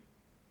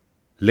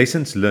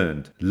lessons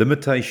learned,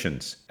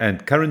 limitations,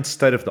 and current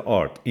state of the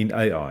art in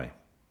AI.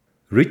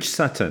 Rich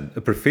Sutton,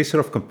 a professor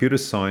of computer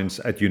science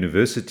at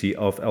University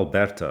of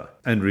Alberta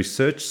and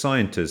research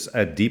scientist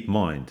at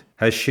DeepMind,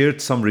 has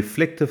shared some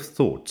reflective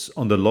thoughts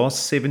on the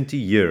last 70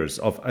 years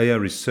of AI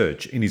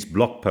research in his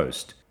blog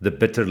post, The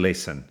Bitter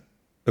Lesson.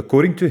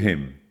 According to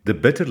him, the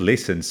bitter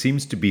lesson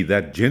seems to be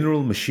that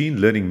general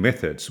machine learning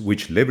methods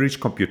which leverage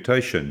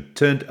computation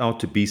turned out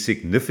to be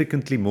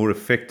significantly more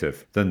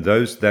effective than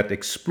those that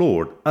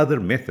explored other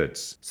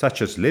methods,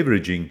 such as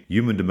leveraging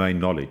human domain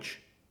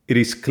knowledge. It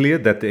is clear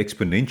that the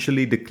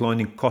exponentially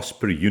declining cost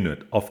per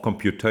unit of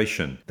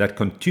computation that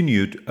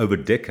continued over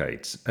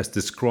decades, as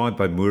described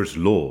by Moore's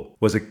law,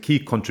 was a key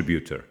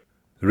contributor.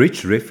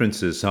 Rich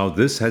references how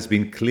this has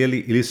been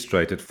clearly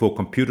illustrated for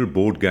computer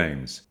board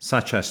games,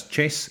 such as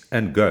chess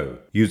and Go,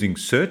 using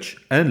search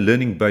and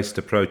learning-based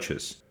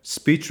approaches,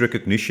 speech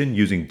recognition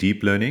using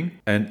deep learning,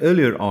 and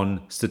earlier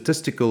on,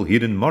 statistical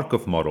hidden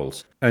Markov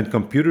models, and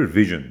computer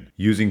vision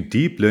using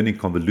deep learning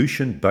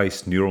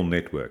convolution-based neural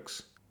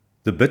networks.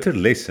 The bitter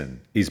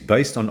lesson is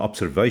based on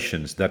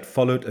observations that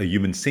followed a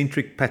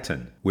human-centric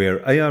pattern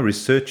where AI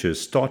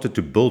researchers started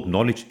to build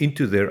knowledge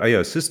into their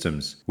AI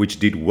systems, which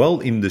did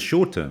well in the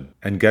short term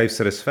and gave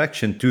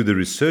satisfaction to the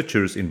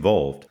researchers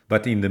involved,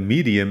 but in the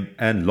medium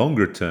and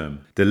longer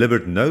term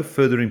delivered no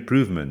further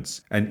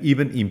improvements and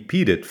even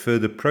impeded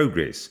further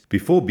progress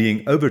before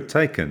being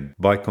overtaken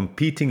by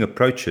competing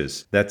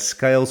approaches that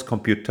scales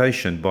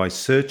computation by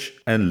search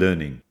and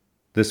learning.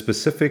 The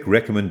specific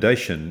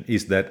recommendation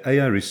is that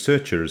AI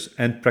researchers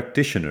and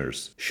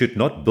practitioners should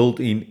not build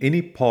in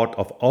any part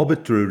of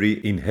arbitrary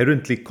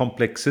inherently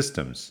complex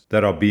systems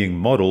that are being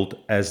modeled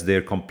as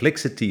their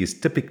complexity is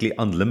typically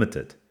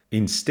unlimited.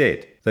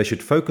 Instead, they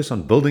should focus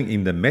on building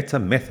in the meta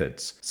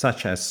methods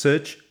such as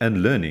search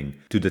and learning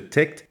to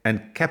detect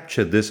and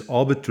capture this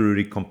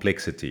arbitrary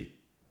complexity.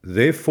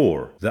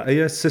 Therefore, the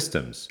AI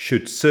systems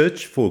should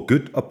search for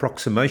good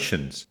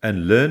approximations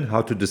and learn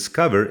how to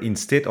discover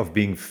instead of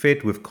being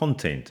fed with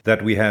content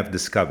that we have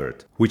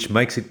discovered, which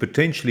makes it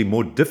potentially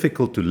more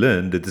difficult to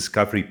learn the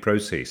discovery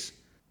process.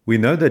 We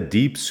know that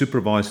deep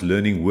supervised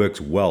learning works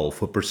well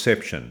for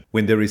perception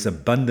when there is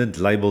abundant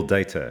labeled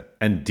data,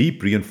 and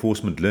deep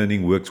reinforcement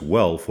learning works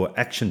well for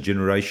action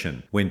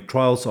generation when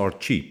trials are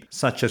cheap,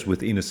 such as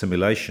within a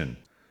simulation.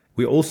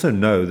 We also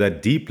know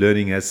that deep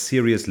learning has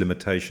serious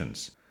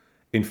limitations.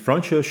 In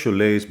Francois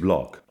Chollet's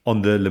blog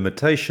on the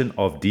limitation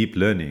of deep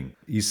learning,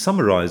 he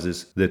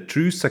summarizes the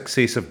true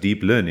success of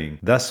deep learning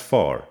thus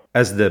far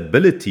as the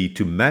ability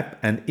to map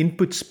an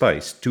input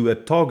space to a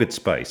target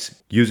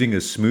space using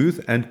a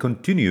smooth and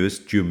continuous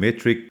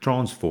geometric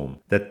transform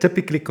that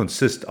typically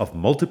consists of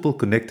multiple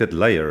connected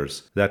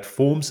layers that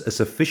forms a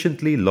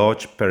sufficiently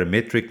large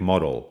parametric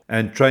model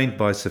and trained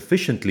by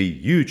sufficiently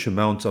huge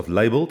amounts of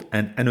labeled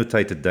and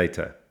annotated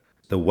data.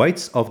 The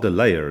weights of the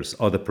layers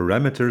are the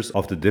parameters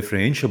of the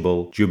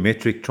differentiable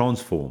geometric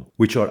transform,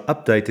 which are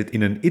updated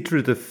in an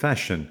iterative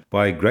fashion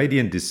by a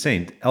gradient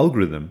descent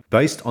algorithm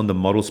based on the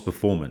model's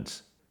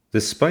performance. The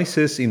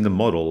spaces in the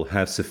model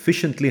have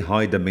sufficiently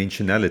high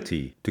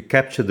dimensionality to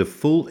capture the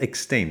full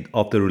extent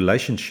of the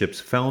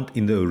relationships found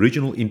in the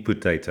original input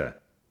data.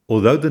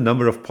 Although the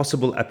number of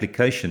possible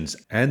applications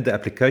and the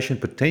application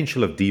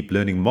potential of deep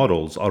learning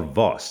models are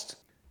vast,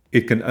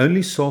 it can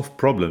only solve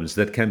problems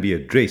that can be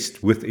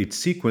addressed with its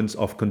sequence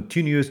of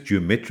continuous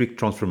geometric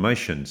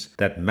transformations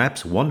that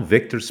maps one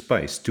vector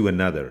space to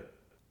another.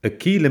 A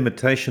key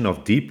limitation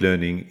of deep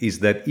learning is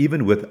that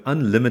even with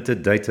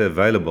unlimited data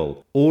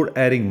available or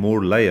adding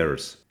more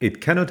layers,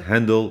 it cannot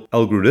handle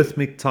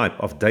algorithmic type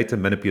of data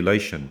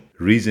manipulation,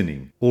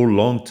 reasoning, or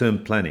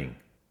long-term planning.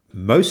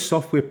 Most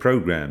software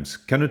programs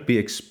cannot be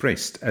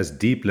expressed as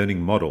deep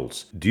learning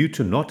models due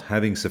to not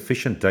having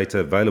sufficient data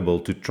available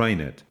to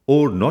train it,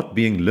 or not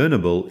being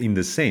learnable in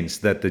the sense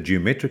that the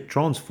geometric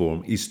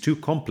transform is too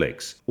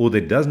complex, or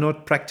there does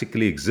not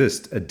practically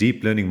exist a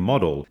deep learning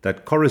model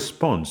that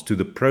corresponds to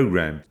the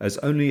program, as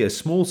only a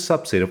small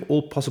subset of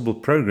all possible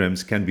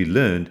programs can be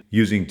learned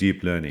using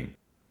deep learning.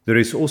 There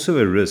is also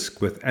a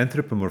risk with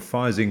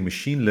anthropomorphizing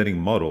machine learning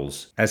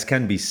models, as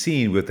can be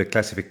seen with the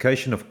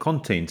classification of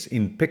contents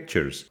in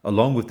pictures,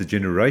 along with the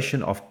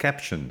generation of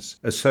captions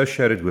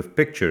associated with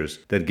pictures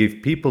that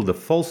give people the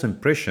false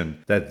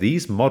impression that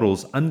these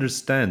models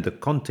understand the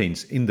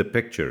contents in the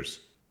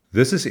pictures.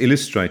 This is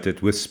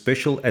illustrated with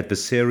special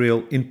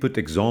adversarial input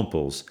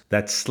examples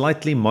that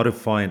slightly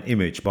modify an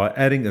image by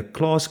adding a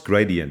class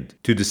gradient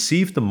to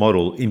deceive the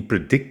model in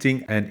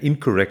predicting an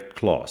incorrect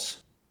class.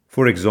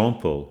 For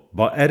example,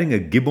 by adding a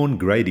gibbon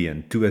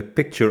gradient to a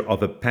picture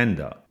of a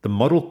panda, the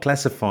model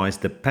classifies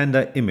the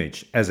panda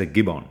image as a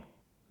gibbon.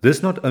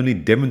 This not only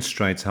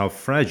demonstrates how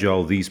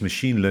fragile these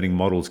machine learning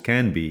models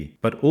can be,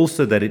 but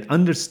also that it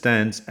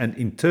understands and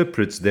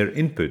interprets their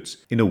inputs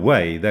in a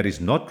way that is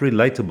not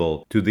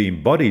relatable to the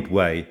embodied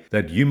way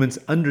that humans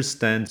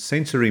understand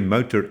sensory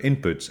motor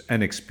inputs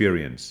and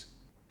experience.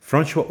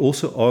 Francois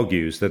also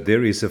argues that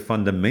there is a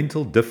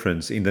fundamental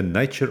difference in the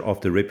nature of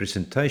the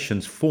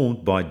representations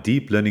formed by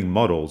deep learning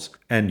models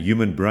and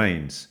human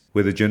brains,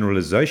 where the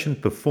generalization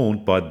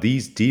performed by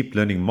these deep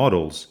learning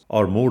models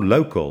are more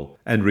local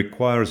and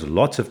requires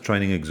lots of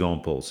training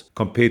examples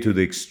compared to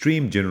the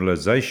extreme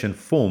generalization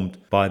formed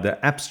by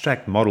the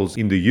abstract models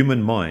in the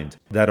human mind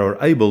that are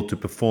able to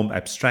perform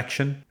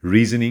abstraction,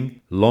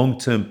 reasoning,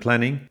 long-term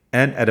planning,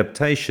 and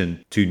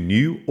adaptation to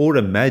new or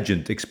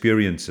imagined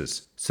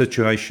experiences,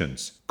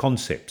 situations,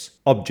 concepts,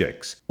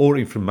 objects, or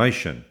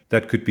information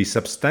that could be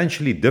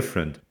substantially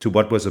different to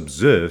what was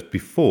observed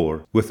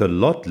before with a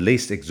lot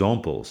less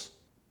examples.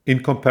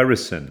 In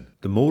comparison,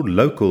 the more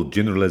local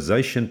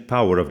generalization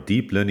power of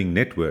deep learning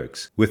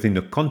networks within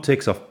the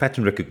context of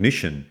pattern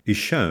recognition is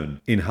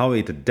shown in how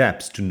it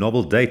adapts to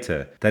novel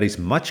data that is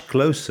much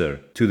closer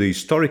to the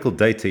historical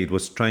data it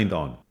was trained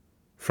on.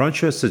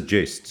 Francois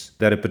suggests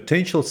that a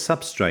potential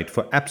substrate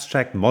for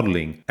abstract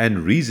modeling and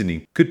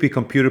reasoning could be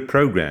computer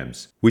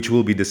programs, which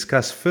will be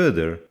discussed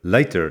further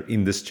later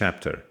in this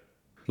chapter.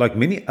 Like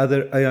many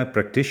other AI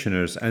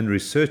practitioners and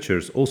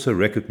researchers also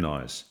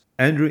recognize,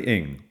 Andrew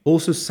Ng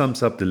also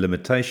sums up the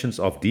limitations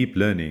of deep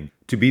learning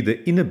to be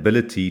the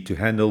inability to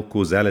handle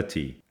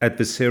causality,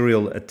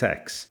 adversarial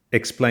attacks,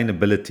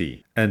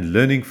 explainability, and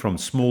learning from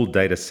small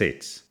data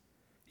sets.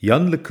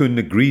 Jan LeCun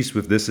agrees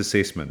with this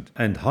assessment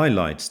and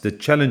highlights the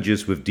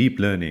challenges with deep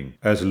learning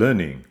as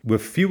learning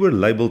with fewer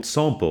labeled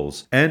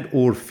samples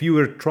and/or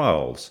fewer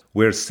trials,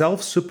 where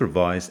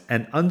self-supervised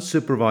and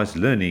unsupervised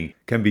learning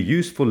can be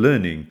used for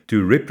learning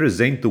to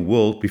represent the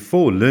world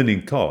before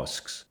learning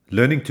tasks,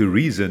 learning to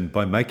reason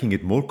by making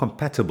it more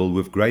compatible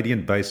with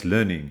gradient-based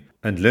learning,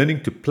 and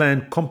learning to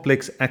plan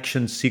complex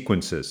action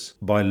sequences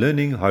by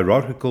learning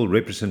hierarchical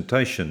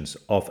representations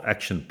of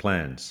action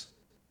plans.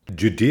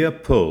 Judea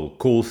Pearl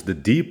calls the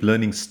deep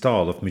learning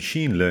style of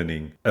machine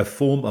learning a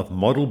form of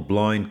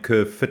model-blind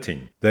curve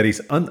fitting that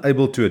is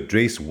unable to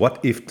address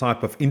what-if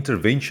type of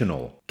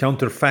interventional,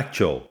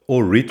 counterfactual,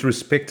 or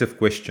retrospective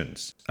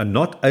questions, and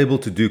not able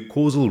to do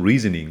causal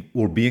reasoning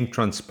or being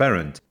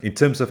transparent in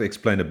terms of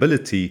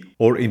explainability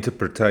or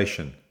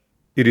interpretation.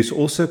 It is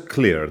also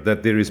clear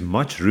that there is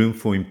much room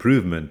for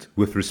improvement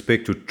with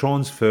respect to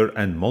transfer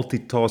and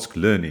multitask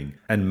learning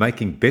and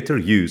making better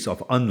use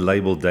of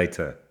unlabeled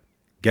data.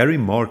 Gary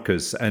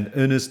Marcus and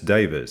Ernest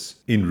Davis,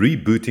 in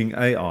Rebooting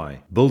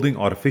AI, Building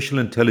Artificial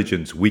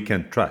Intelligence We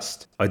Can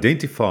Trust,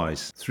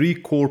 identifies 3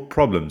 core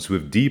problems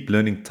with deep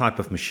learning type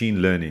of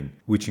machine learning,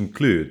 which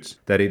includes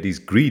that it is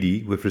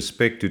greedy with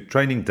respect to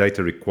training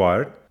data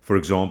required. For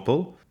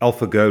example,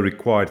 AlphaGo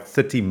required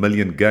 30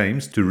 million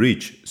games to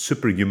reach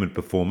superhuman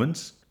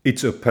performance.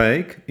 It's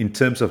opaque in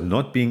terms of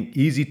not being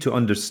easy to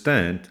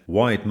understand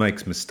why it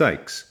makes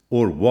mistakes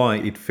or why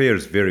it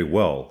fares very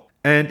well,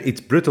 and its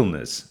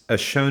brittleness,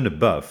 as shown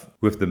above,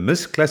 with the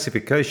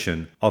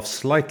misclassification of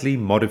slightly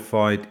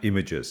modified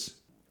images.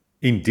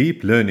 In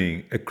Deep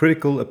Learning, a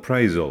Critical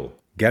Appraisal,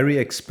 Gary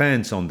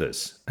expands on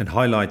this and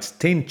highlights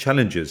 10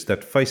 challenges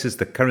that faces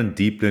the current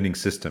deep learning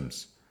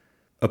systems.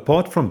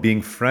 Apart from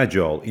being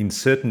fragile in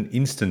certain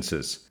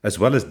instances, as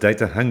well as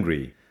data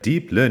hungry,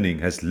 deep learning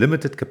has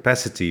limited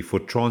capacity for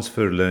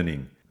transfer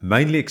learning,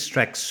 mainly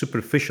extracts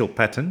superficial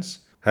patterns,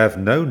 have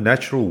no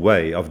natural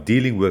way of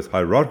dealing with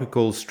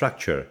hierarchical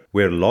structure,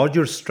 where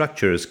larger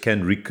structures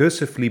can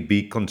recursively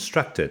be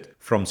constructed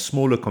from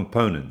smaller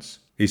components,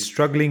 is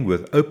struggling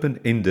with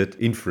open-ended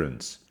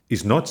inference,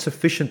 is not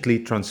sufficiently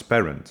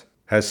transparent,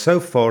 has so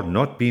far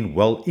not been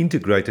well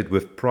integrated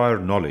with prior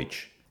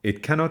knowledge.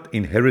 It cannot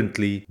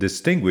inherently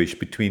distinguish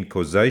between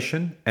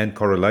causation and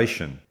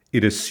correlation.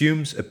 It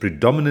assumes a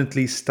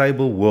predominantly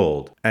stable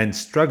world and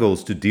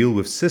struggles to deal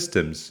with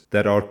systems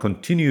that are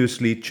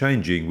continuously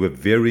changing with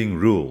varying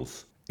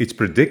rules. Its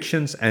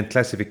predictions and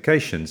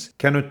classifications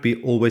cannot be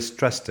always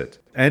trusted,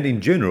 and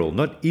in general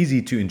not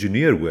easy to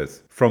engineer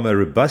with from a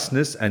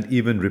robustness and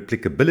even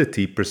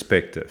replicability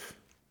perspective.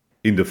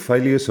 In the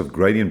Failures of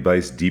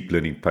Gradient-Based Deep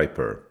Learning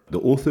paper, the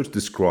authors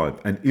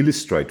describe and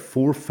illustrate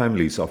 4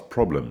 families of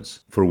problems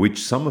for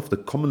which some of the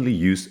commonly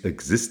used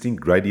existing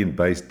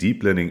gradient-based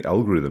deep learning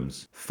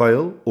algorithms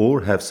fail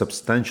or have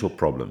substantial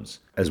problems,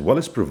 as well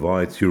as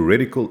provide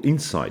theoretical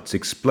insights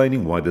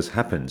explaining why this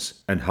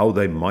happens and how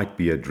they might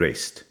be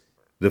addressed.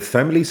 The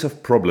families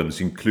of problems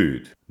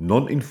include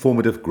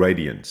non-informative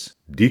gradients,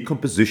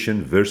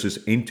 decomposition versus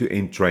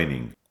end-to-end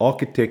training,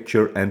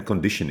 architecture and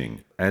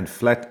conditioning, and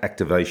flat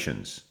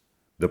activations.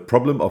 The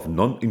problem of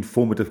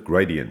non-informative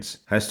gradients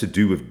has to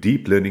do with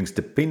deep learning's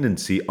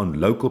dependency on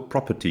local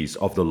properties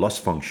of the loss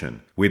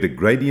function, where the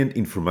gradient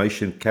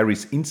information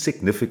carries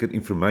insignificant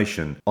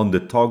information on the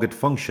target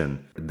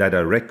function that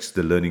directs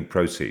the learning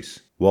process,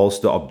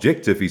 whilst the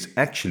objective is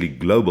actually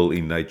global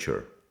in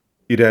nature.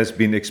 It has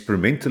been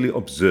experimentally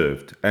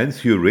observed and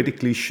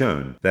theoretically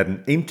shown that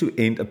an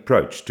end-to-end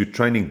approach to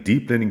training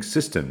deep learning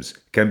systems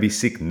can be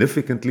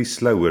significantly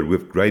slower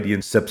with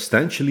gradients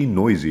substantially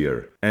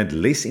noisier and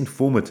less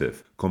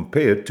informative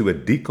compared to a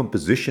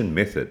decomposition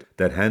method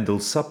that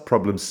handles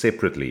sub-problems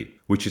separately,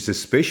 which is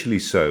especially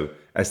so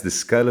as the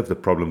scale of the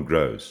problem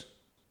grows.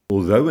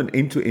 Although an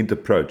end-to-end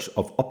approach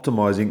of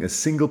optimizing a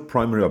single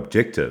primary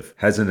objective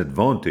has an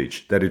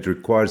advantage that it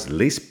requires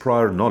less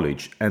prior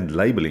knowledge and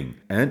labeling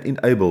and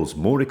enables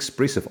more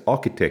expressive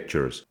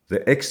architectures,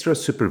 the extra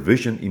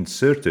supervision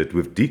inserted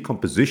with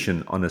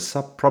decomposition on a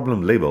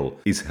sub-problem level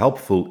is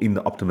helpful in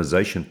the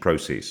optimization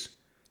process.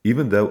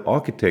 Even though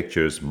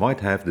architectures might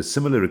have the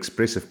similar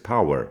expressive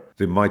power,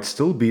 there might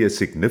still be a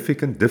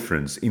significant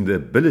difference in the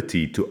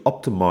ability to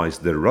optimize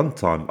the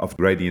runtime of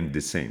gradient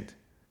descent.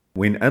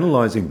 When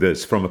analyzing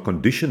this from a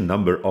condition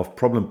number of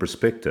problem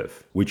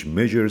perspective, which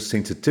measures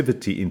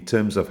sensitivity in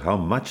terms of how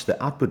much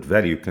the output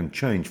value can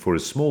change for a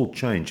small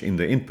change in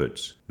the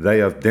inputs, they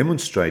have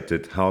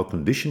demonstrated how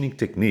conditioning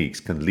techniques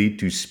can lead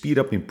to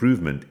speed-up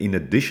improvement in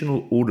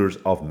additional orders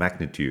of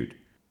magnitude.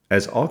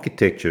 As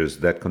architectures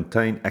that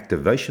contain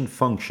activation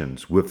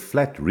functions with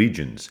flat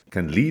regions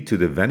can lead to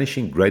the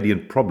vanishing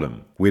gradient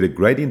problem, where the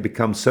gradient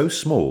becomes so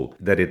small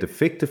that it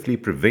effectively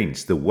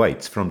prevents the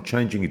weights from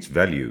changing its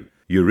value,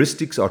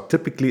 heuristics are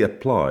typically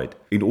applied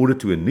in order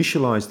to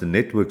initialize the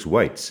network's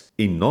weights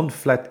in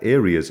non-flat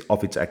areas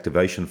of its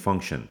activation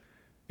function.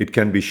 It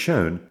can be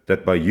shown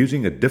that by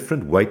using a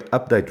different weight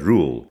update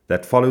rule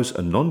that follows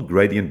a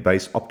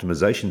non-gradient-based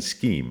optimization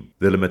scheme,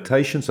 the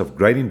limitations of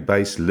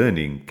gradient-based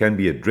learning can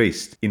be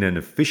addressed in an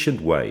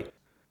efficient way.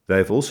 They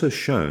have also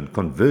shown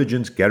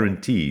convergence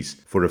guarantees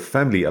for a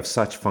family of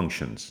such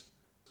functions.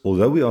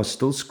 Although we are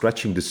still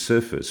scratching the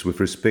surface with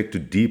respect to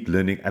deep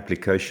learning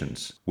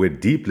applications, where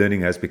deep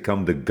learning has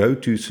become the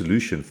go-to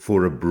solution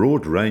for a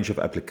broad range of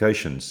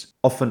applications,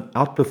 often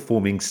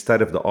outperforming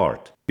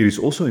state-of-the-art, it is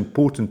also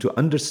important to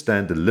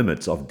understand the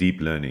limits of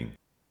deep learning.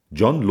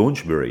 John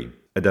Launchbury,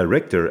 a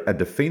director at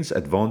Defense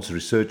Advanced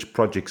Research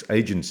Projects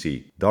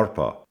Agency,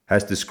 DARPA,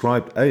 has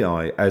described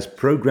AI as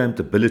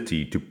programmed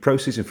ability to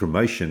process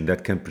information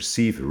that can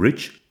perceive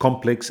rich,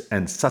 complex,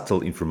 and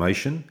subtle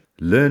information,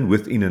 learn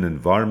within an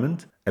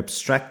environment,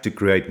 abstract to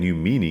create new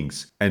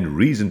meanings, and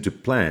reason to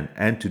plan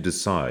and to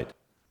decide.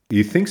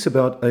 He thinks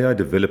about AI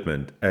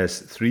development as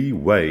three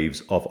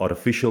waves of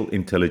artificial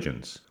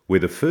intelligence,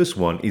 where the first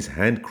one is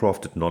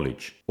handcrafted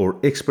knowledge, or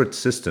expert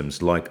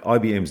systems like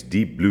IBM's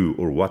Deep Blue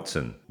or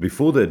Watson,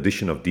 before the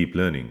addition of deep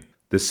learning.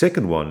 The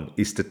second one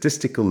is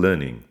statistical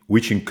learning,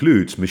 which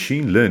includes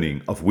machine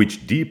learning, of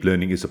which deep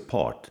learning is a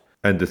part.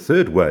 And the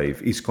third wave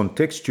is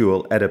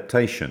contextual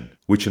adaptation,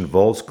 which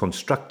involves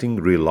constructing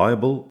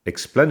reliable,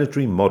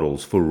 explanatory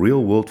models for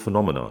real-world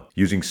phenomena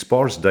using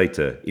sparse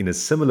data in a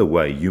similar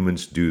way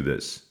humans do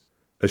this.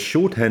 A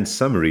shorthand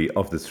summary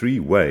of the three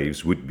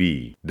waves would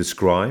be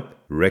describe,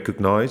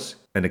 recognize,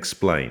 and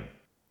explain.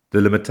 The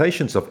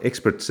limitations of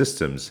expert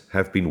systems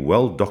have been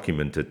well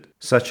documented,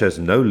 such as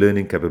no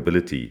learning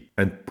capability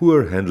and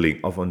poor handling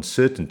of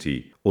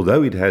uncertainty,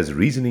 although it has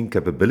reasoning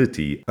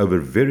capability over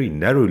very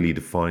narrowly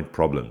defined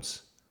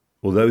problems.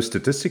 Although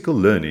statistical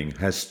learning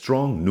has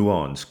strong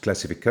nuance,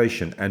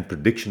 classification, and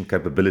prediction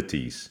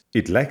capabilities,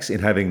 it lacks in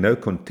having no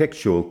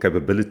contextual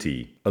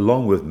capability,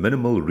 along with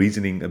minimal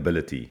reasoning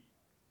ability.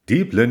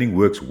 Deep learning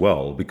works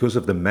well because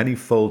of the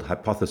manifold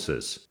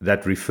hypothesis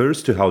that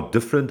refers to how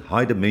different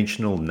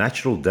high-dimensional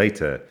natural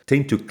data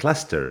tend to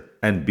cluster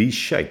and be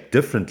shaped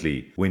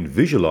differently when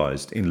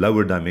visualized in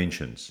lower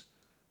dimensions.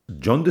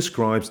 John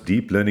describes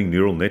deep learning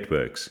neural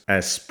networks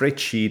as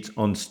spreadsheets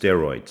on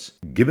steroids,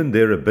 given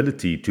their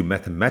ability to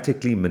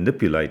mathematically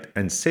manipulate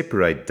and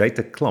separate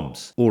data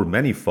clumps or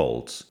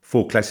manifolds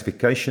for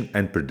classification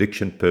and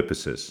prediction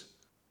purposes.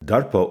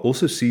 DARPA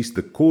also sees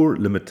the core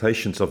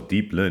limitations of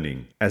deep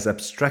learning as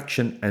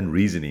abstraction and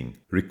reasoning,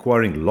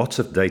 requiring lots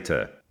of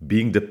data,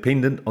 being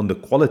dependent on the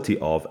quality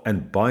of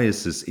and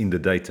biases in the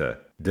data,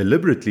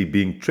 deliberately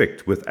being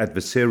tricked with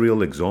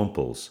adversarial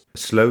examples,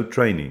 slow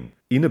training,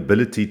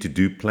 inability to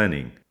do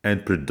planning,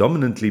 and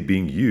predominantly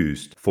being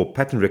used for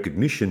pattern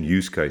recognition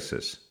use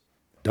cases.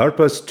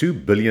 DARPA's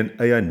 $2 billion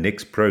AI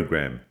Next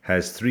program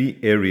has three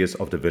areas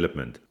of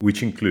development,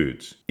 which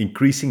includes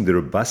increasing the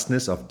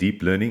robustness of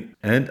deep learning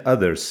and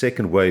other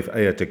second-wave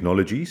AI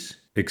technologies,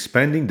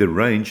 expanding the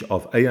range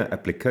of AI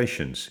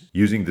applications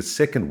using the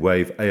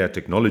second-wave AI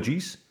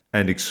technologies,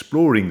 and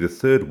exploring the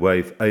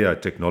third-wave AI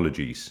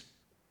technologies.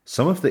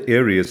 Some of the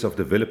areas of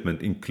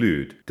development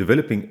include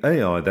developing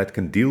AI that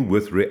can deal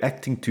with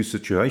reacting to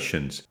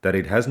situations that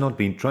it has not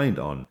been trained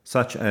on,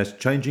 such as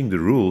changing the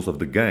rules of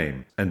the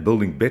game and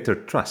building better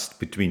trust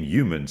between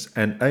humans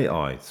and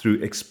AI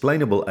through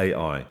explainable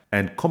AI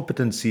and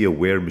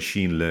competency-aware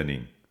machine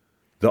learning.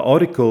 The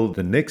article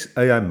The Next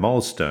AI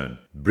Milestone,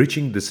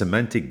 Bridging the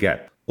Semantic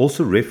Gap,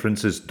 also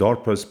references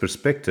DARPA's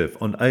perspective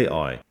on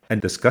AI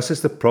and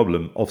discusses the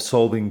problem of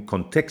solving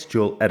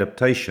contextual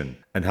adaptation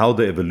and how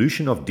the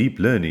evolution of deep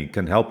learning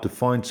can help to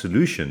find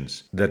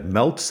solutions that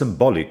meld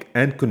symbolic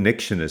and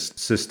connectionist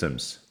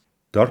systems.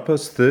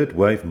 DARPA's third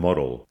wave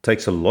model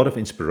takes a lot of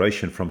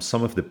inspiration from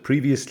some of the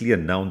previously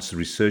announced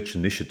research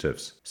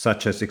initiatives,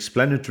 such as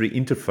explanatory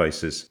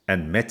interfaces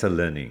and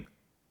meta-learning.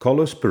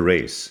 Carlos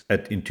Perez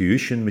at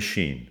Intuition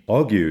Machine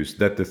argues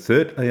that the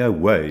third AI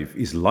wave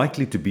is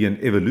likely to be an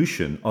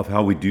evolution of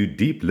how we do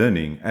deep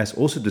learning, as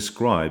also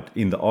described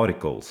in the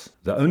articles.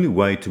 The only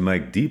way to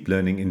make deep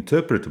learning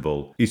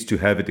interpretable is to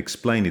have it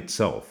explain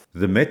itself,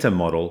 the meta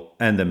model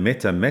and the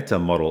meta-meta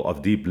model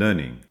of deep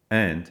learning,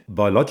 and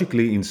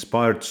biologically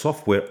inspired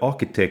software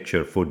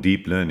architecture for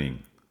deep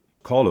learning.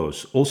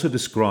 Carlos also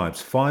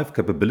describes 5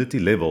 capability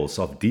levels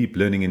of deep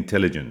learning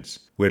intelligence,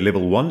 where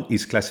level 1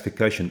 is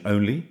classification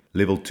only,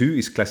 level 2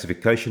 is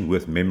classification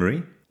with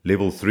memory,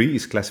 level 3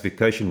 is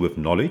classification with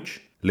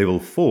knowledge, level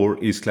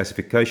 4 is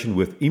classification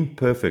with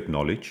imperfect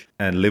knowledge,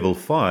 and level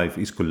 5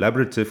 is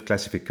collaborative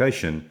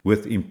classification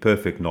with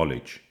imperfect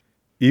knowledge.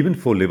 Even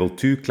for level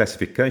 2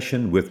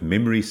 classification with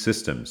memory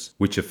systems,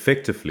 which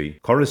effectively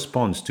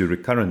corresponds to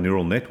recurrent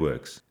neural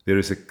networks, there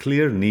is a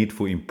clear need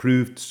for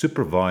improved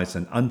supervised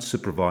and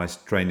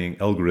unsupervised training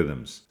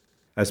algorithms.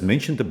 As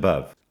mentioned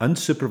above,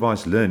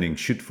 unsupervised learning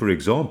should, for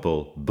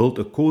example, build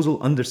a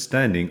causal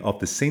understanding of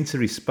the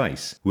sensory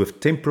space with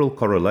temporal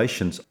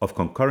correlations of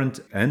concurrent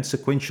and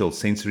sequential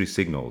sensory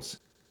signals.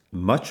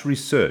 Much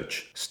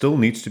research still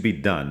needs to be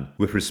done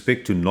with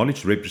respect to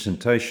knowledge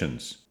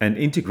representations and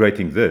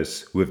integrating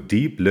this with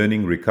deep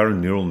learning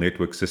recurrent neural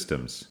network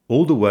systems,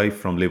 all the way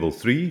from level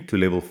 3 to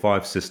level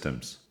 5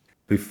 systems.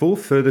 Before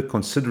further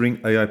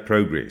considering AI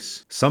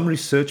progress, some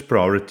research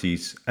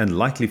priorities and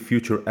likely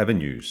future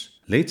avenues,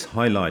 let's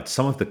highlight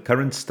some of the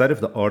current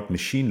state-of-the-art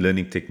machine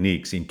learning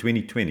techniques in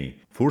 2020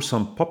 for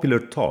some popular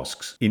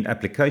tasks in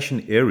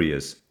application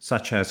areas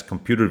such as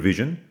computer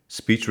vision,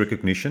 speech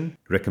recognition,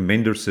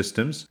 recommender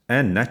systems,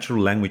 and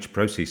natural language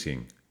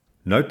processing.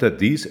 Note that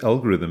these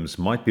algorithms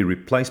might be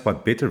replaced by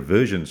better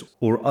versions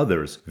or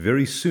others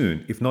very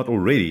soon, if not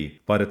already,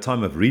 by the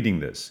time of reading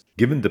this,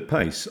 given the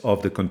pace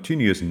of the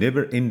continuous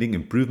never-ending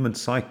improvement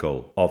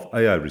cycle of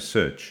AI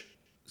research.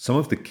 Some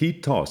of the key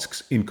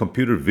tasks in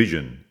computer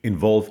vision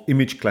involve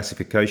image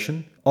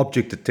classification,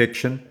 object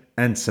detection,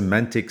 and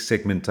semantic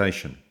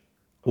segmentation.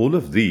 All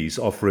of these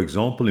are, for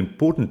example,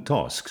 important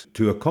tasks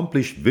to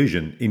accomplish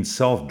vision in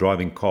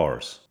self-driving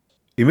cars.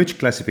 Image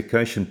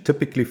classification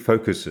typically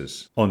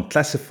focuses on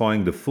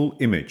classifying the full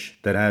image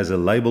that has a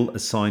label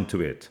assigned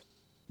to it.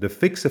 The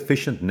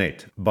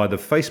Fix-Efficient-Net by the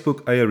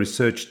Facebook AI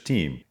research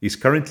team is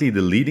currently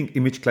the leading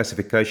image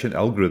classification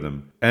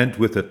algorithm, and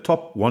with a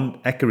top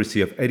 1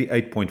 accuracy of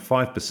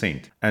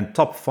 88.5% and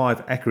top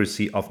 5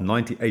 accuracy of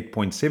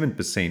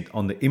 98.7%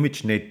 on the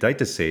ImageNet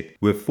dataset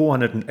with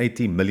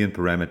 480 million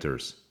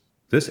parameters.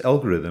 This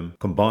algorithm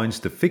combines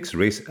the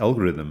Fix-Res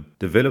algorithm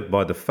developed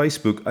by the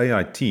Facebook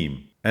AI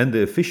team and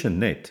the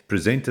Efficient-Net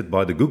presented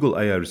by the Google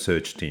AI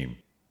research team.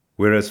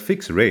 Whereas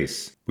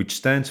Fix-Res, which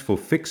stands for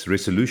Fixed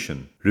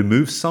Resolution,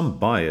 removes some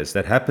bias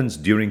that happens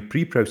during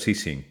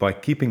pre-processing by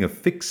keeping a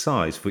fixed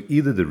size for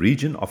either the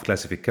region of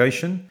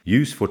classification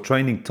used for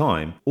training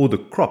time or the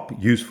crop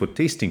used for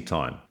testing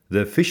time.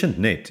 The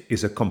Efficient-Net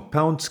is a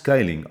compound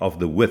scaling of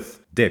the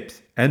width,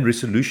 depth, and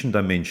resolution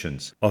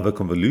dimensions of a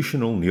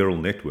convolutional neural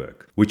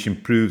network, which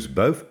improves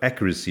both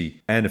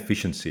accuracy and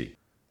efficiency.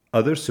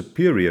 Other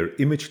superior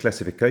image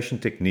classification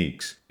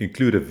techniques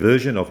include a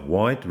version of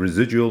wide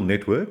residual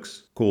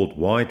networks called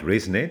Wide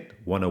ResNet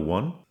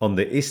 101 on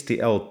the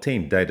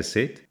STL10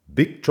 dataset,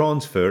 Big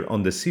Transfer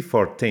on the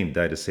CIFAR10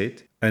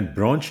 dataset, and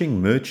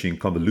branching merging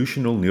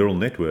convolutional neural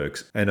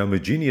networks and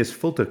homogeneous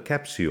filter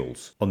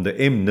capsules on the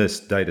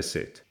MNIST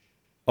dataset.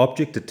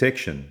 Object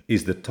detection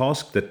is the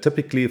task that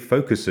typically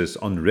focuses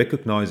on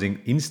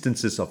recognizing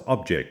instances of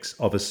objects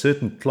of a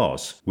certain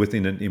class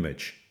within an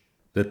image.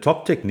 The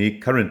top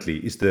technique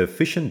currently is the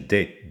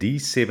Efficient-Det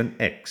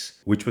D7X,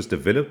 which was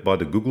developed by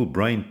the Google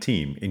Brain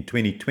team in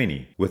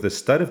 2020 with a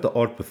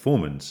state-of-the-art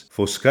performance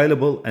for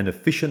scalable and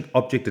efficient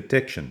object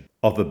detection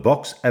of a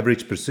box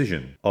average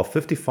precision of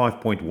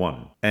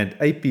 55.1 and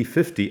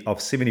AP50 of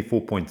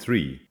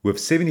 74.3 with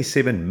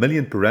 77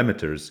 million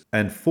parameters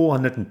and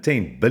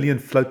 410 billion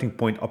floating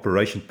point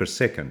operations per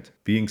second,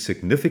 being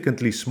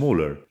significantly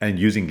smaller and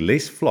using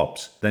less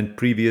flops than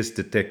previous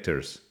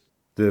detectors.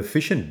 The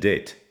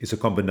Efficient-Det is a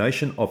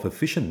combination of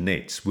efficient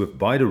nets with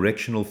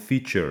bidirectional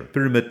feature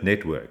pyramid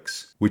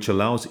networks, which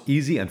allows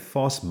easy and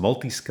fast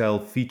multi-scale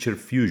feature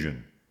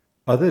fusion.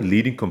 Other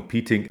leading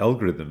competing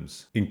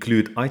algorithms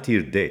include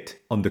ITER-Det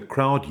on the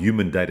Crowd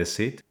Human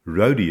dataset,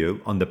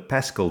 Rodeo on the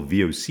Pascal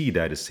VOC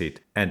dataset,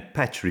 and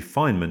Patch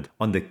Refinement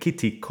on the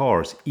Kitty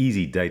Cars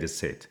Easy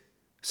dataset.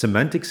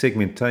 Semantic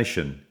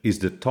segmentation is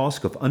the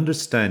task of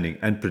understanding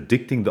and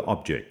predicting the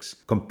objects,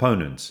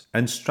 components,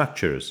 and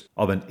structures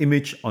of an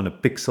image on a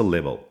pixel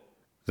level.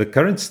 The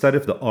current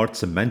state-of-the-art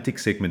semantic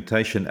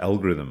segmentation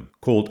algorithm,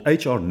 called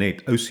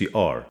HRNet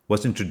OCR,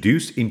 was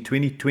introduced in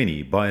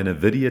 2020 by an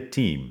NVIDIA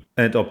team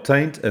and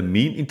obtained a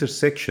mean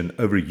intersection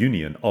over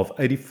union of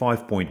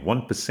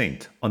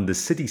 85.1% on the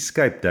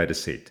Cityscape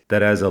dataset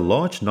that has a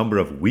large number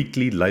of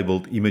weakly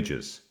labeled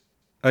images.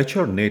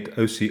 HRNet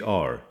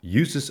OCR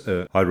uses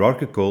a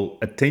hierarchical,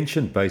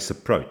 attention-based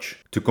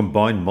approach to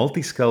combine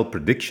multi-scale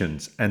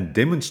predictions and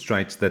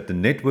demonstrates that the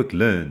network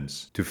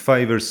learns to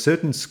favor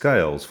certain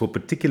scales for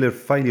particular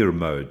failure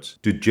modes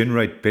to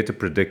generate better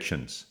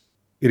predictions.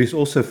 It is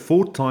also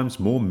 4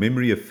 times more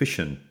memory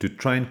efficient to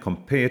train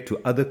compared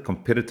to other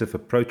competitive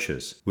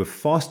approaches, with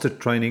faster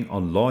training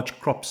on large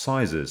crop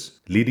sizes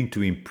leading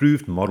to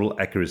improved model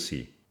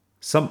accuracy.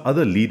 Some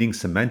other leading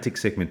semantic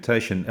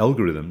segmentation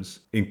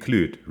algorithms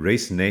include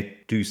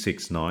ResNet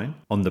 269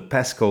 on the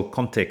Pascal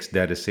context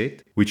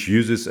dataset, which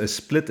uses a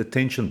split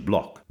attention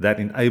block that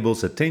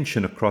enables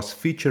attention across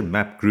feature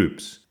map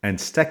groups, and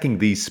stacking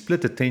these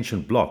split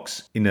attention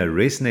blocks in a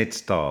ResNet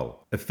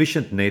style,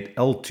 EfficientNet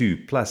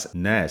L2 plus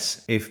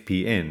NAS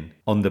FPN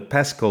on the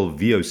Pascal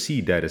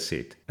VOC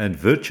dataset, and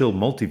Virtual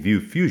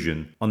Multiview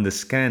Fusion on the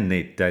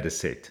ScanNet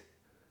dataset.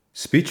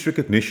 Speech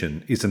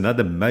recognition is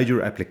another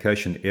major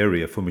application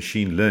area for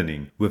machine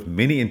learning, with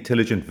many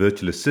intelligent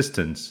virtual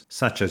assistants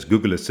such as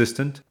Google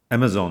Assistant,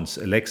 Amazon's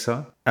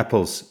Alexa,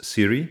 Apple's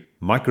Siri,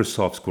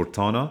 Microsoft's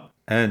Cortana,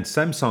 and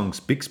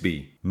Samsung's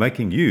Bixby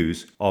making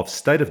use of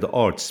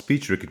state-of-the-art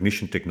speech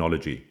recognition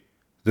technology.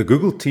 The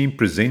Google team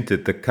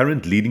presented the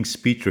current leading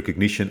speech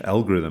recognition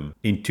algorithm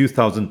in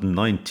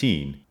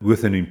 2019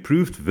 with an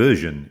improved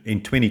version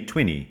in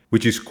 2020,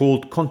 which is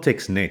called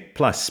ContextNet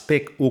plus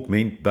Spec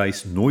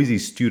Augment-based noisy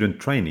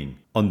student training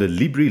on the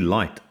Libri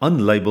Lite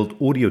unlabeled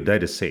audio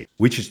dataset,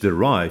 which is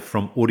derived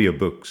from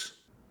audiobooks.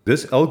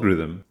 This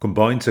algorithm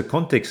combines a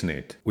context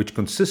net, which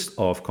consists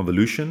of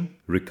convolution,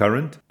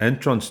 recurrent, and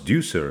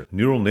transducer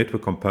neural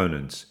network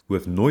components,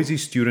 with noisy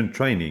student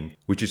training,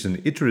 which is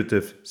an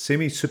iterative,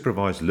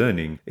 semi-supervised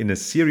learning in a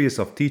series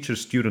of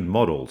teacher-student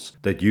models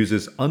that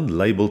uses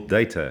unlabeled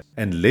data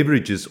and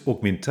leverages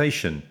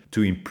augmentation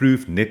to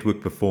improve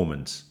network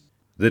performance.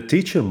 The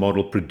teacher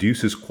model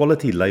produces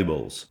quality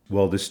labels,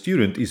 while the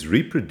student is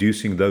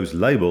reproducing those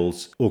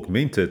labels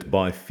augmented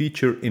by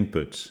feature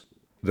inputs.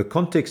 The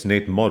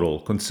ContextNet model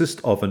consists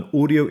of an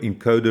audio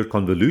encoder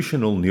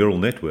convolutional neural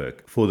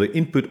network for the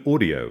input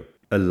audio,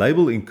 a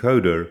label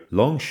encoder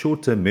long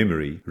short-term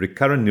memory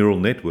recurrent neural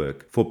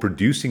network for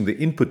producing the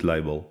input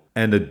label,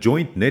 and a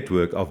joint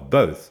network of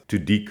both to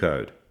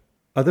decode.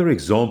 Other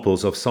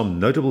examples of some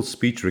notable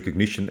speech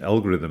recognition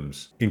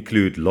algorithms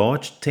include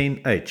large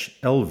 10H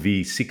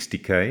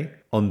LV60K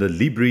on the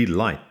Libri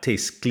Lite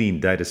Test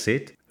Clean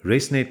dataset,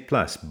 ResNet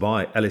Plus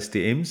by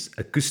LSTM's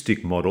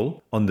acoustic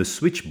model on the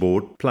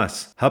Switchboard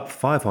plus Hub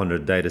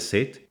 500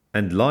 dataset,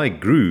 and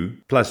LiGRU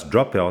plus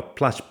Dropout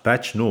plus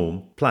Batch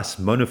Norm plus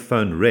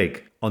Monophone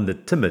Reg on the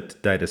Timid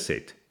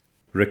dataset.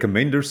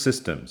 Recommender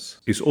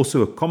systems is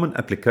also a common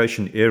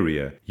application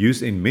area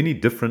used in many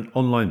different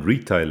online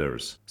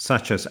retailers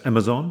such as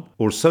Amazon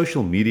or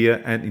social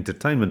media and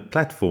entertainment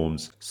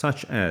platforms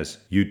such as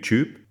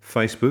YouTube,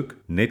 Facebook,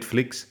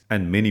 Netflix,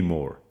 and many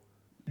more.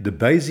 The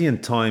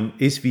Bayesian Time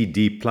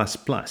SVD++,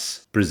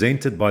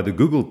 presented by the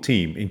Google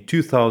team in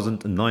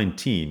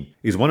 2019,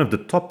 is one of the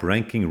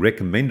top-ranking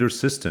recommender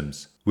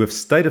systems with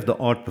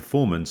state-of-the-art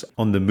performance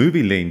on the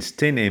MovieLens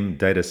 10M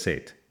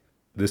dataset.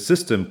 The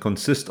system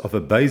consists of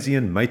a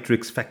Bayesian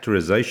matrix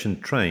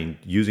factorization trained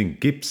using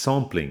GIP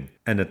sampling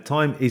and a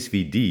Time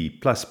SVD++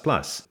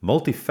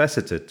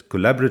 multifaceted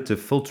collaborative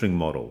filtering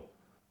model.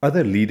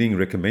 Other leading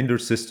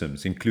recommender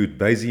systems include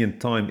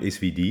Bayesian Time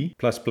SVD++,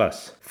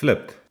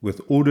 flipped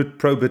with ordered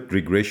probit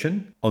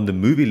regression on the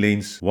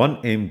MovieLens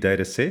 1M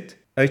dataset,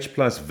 H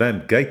plus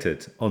VAMP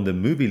gated on the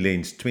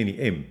MovieLens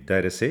 20M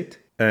dataset,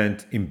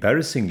 and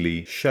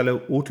embarrassingly shallow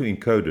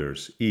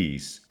autoencoders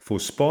EASE for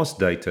sparse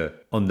data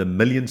on the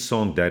Million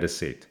Song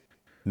dataset.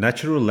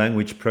 Natural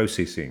language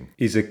processing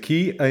is a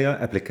key AI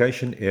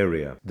application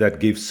area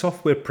that gives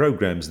software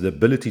programs the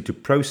ability to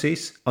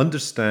process,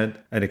 understand,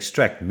 and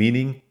extract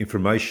meaning,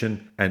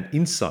 information, and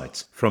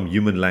insights from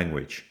human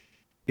language.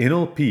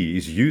 NLP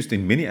is used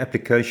in many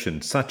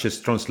applications such as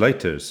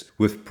translators,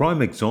 with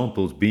prime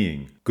examples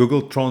being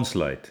Google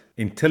Translate,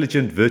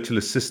 intelligent virtual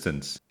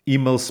assistants,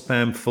 email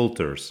spam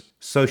filters,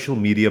 social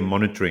media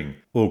monitoring,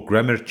 or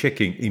grammar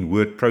checking in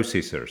word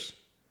processors.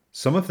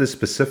 Some of the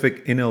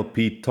specific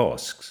NLP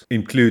tasks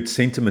include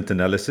sentiment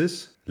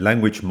analysis,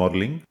 language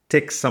modeling,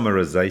 text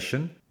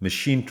summarization,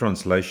 machine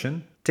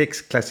translation,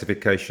 text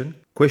classification,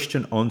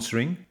 question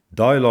answering,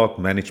 dialogue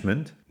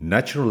management,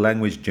 natural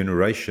language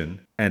generation,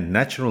 and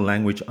natural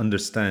language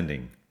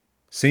understanding.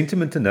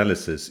 Sentiment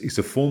analysis is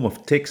a form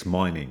of text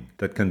mining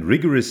that can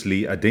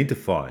rigorously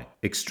identify,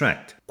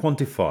 extract,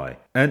 quantify,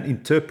 and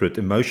interpret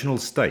emotional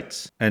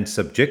states and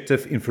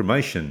subjective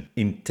information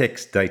in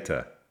text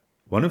data.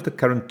 One of the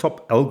current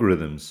top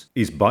algorithms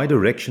is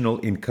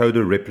bidirectional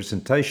encoder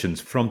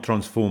representations from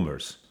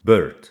transformers,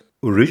 BERT,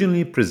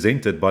 originally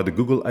presented by the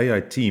Google AI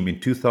team in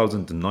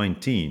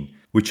 2019,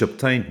 which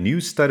obtained new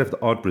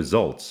state-of-the-art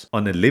results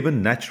on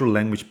 11 natural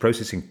language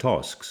processing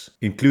tasks,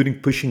 including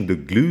pushing the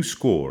GLUE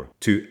score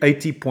to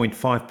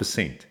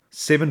 80.5%,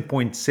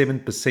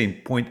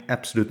 7.7% point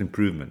absolute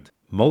improvement,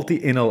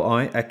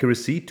 multi-NLI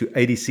accuracy to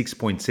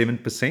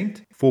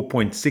 86.7%,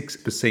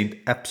 4.6%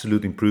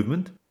 absolute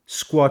improvement,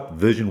 Squat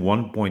version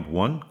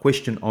 1.1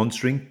 question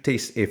answering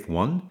test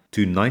F1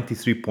 to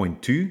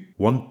 93.2,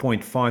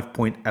 1.5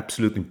 point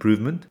absolute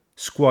improvement.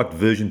 Squat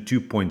version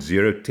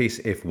 2.0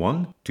 test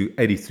F1 to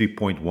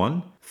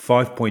 83.1,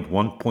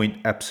 5.1 point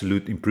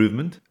absolute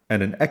improvement,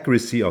 and an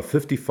accuracy of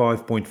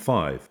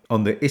 55.5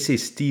 on the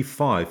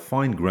SST5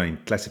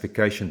 fine-grained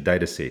classification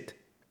dataset.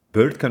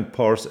 BERT can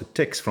parse a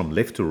text from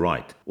left to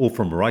right or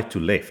from right to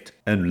left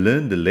and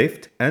learn the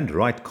left and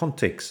right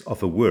context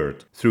of a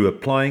word through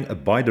applying a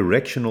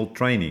bidirectional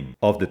training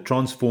of the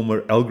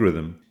transformer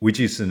algorithm,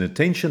 which is an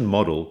attention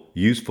model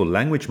used for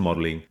language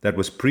modeling that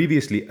was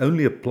previously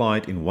only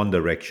applied in one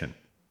direction.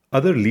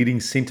 Other leading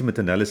sentiment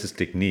analysis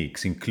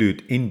techniques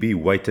include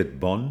NB-weighted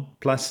Bond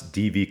plus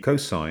DV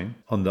cosine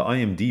on the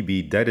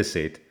IMDb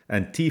dataset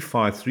and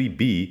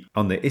T53B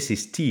on the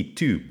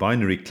SST2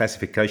 binary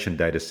classification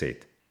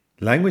dataset.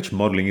 Language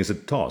modeling is a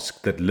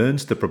task that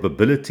learns the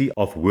probability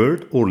of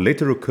word or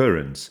letter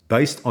occurrence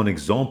based on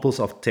examples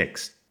of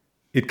text.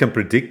 It can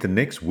predict the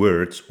next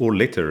words or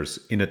letters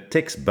in a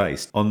text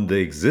based on the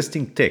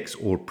existing text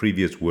or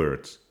previous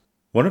words.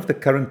 One of the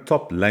current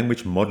top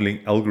language modeling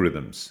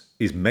algorithms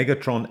is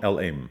Megatron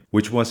LM,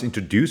 which was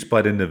introduced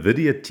by the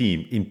NVIDIA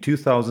team in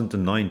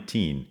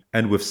 2019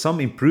 and with some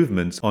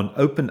improvements on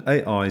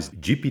OpenAI's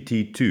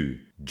GPT-2,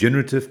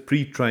 Generative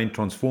Pre-trained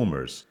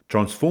Transformers,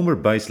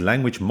 transformer-based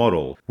language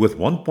model with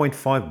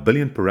 1.5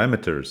 billion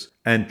parameters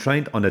and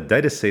trained on a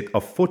dataset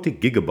of 40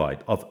 GB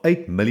of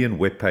 8 million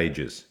web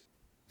pages.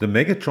 The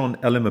Megatron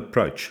LM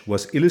approach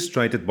was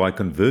illustrated by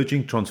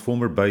converging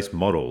transformer-based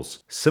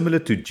models similar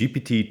to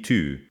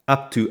GPT-2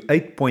 up to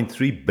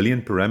 8.3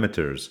 billion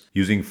parameters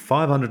using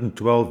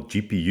 512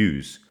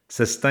 GPUs,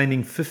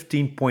 sustaining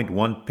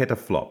 15.1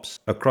 petaflops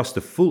across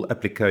the full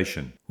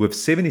application, with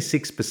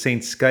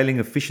 76% scaling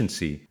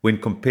efficiency when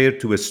compared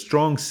to a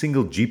strong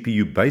single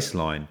GPU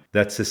baseline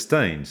that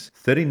sustains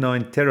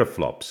 39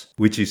 teraflops,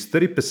 which is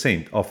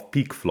 30% of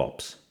peak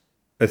flops.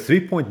 A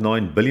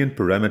 3.9 billion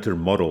parameter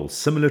model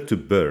similar to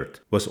BERT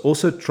was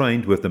also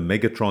trained with the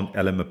Megatron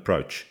LM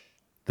approach.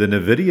 The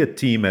NVIDIA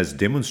team has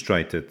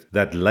demonstrated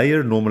that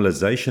layer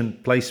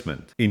normalization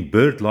placement in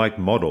BERT-like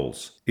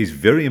models is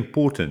very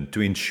important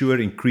to ensure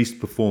increased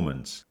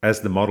performance as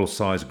the model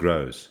size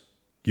grows.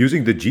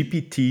 Using the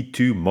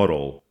GPT-2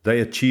 model, they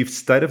achieved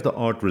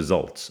state-of-the-art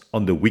results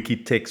on the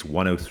Wikitext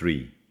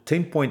 103,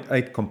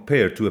 10.8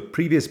 compared to a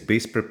previous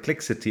best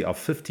perplexity of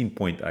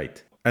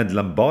 15.8, and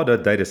Lambda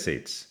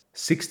datasets,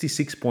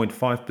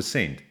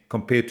 66.5%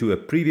 compared to a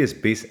previous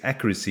best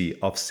accuracy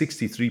of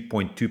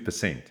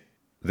 63.2%.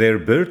 Their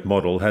BERT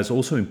model has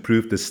also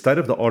improved the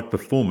state-of-the-art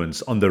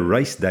performance on the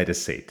race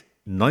dataset,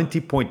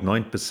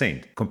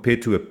 90.9%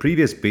 compared to a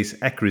previous best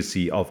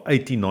accuracy of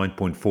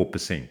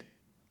 89.4%.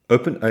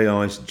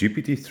 OpenAI's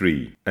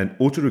GPT-3, an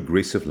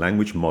autoregressive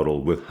language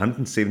model with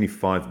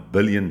 175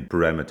 billion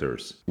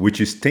parameters, which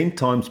is 10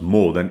 times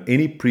more than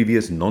any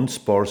previous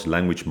non-sparse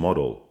language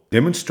model,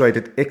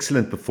 demonstrated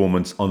excellent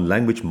performance on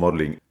language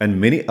modeling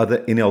and many other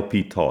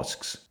NLP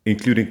tasks,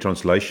 including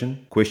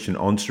translation, question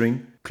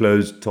answering,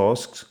 closed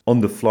tasks,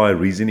 on-the-fly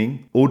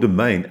reasoning, or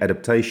domain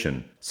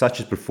adaptation, such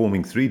as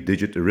performing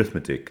 3-digit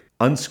arithmetic,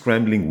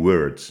 unscrambling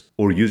words,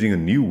 or using a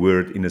new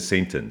word in a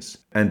sentence,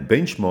 and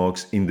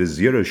benchmarks in the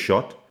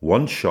 0-shot,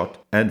 1-shot,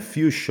 and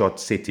few-shot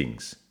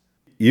settings.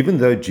 Even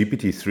though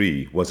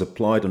GPT-3 was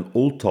applied on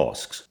all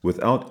tasks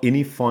without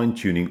any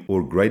fine-tuning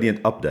or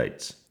gradient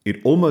updates, it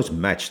almost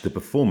matched the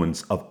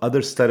performance of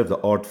other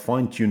state-of-the-art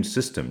fine-tuned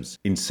systems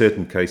in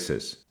certain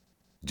cases.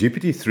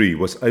 GPT-3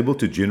 was able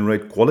to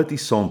generate quality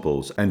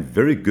samples and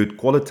very good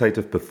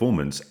qualitative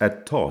performance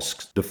at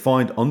tasks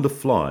defined on the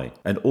fly,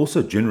 and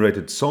also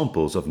generated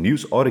samples of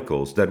news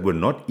articles that were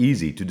not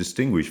easy to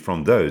distinguish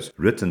from those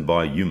written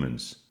by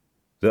humans.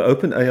 The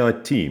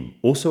OpenAI team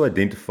also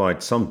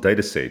identified some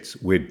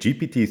datasets where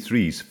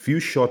GPT-3's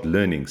few-shot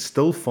learning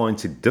still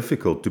finds it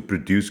difficult to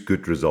produce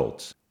good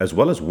results, as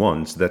well as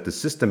ones that the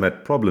system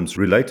had problems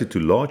related to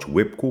large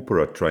web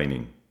corpora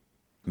training.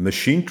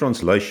 Machine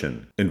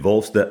translation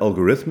involves the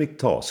algorithmic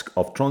task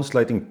of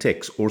translating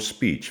text or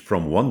speech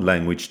from one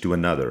language to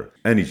another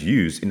and is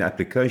used in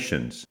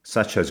applications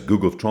such as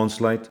Google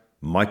Translate,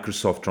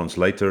 Microsoft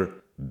Translator,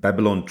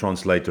 Babylon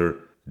Translator,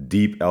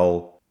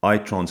 DeepL,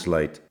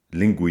 iTranslate,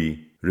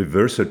 Lingui,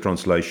 Reverso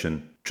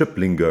Translation,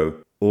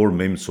 TripLingo, or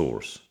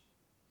MemSource.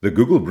 The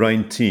Google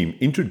Brain team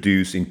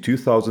introduced in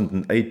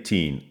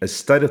 2018 a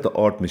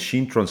state-of-the-art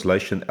machine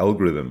translation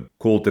algorithm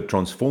called the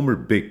Transformer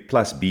BIG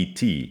plus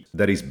BT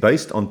that is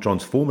based on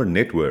transformer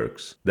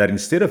networks that,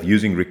 instead of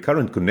using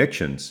recurrent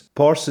connections,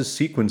 parses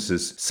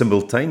sequences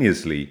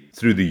simultaneously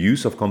through the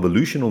use of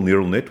convolutional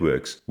neural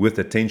networks with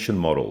attention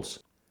models.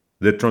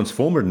 The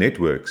transformer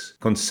networks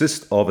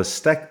consist of a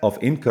stack of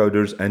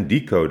encoders and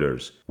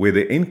decoders, where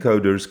the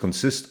encoders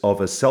consist of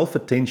a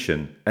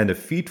self-attention and a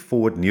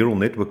feed-forward neural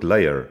network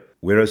layer,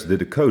 whereas the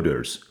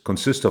decoders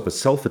consist of a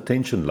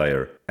self-attention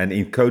layer, an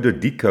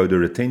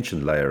encoder-decoder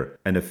attention layer,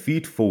 and a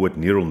feed-forward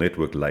neural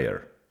network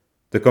layer.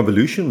 The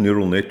convolutional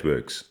neural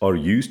networks are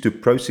used to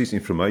process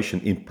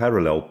information in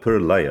parallel per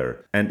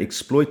layer and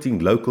exploiting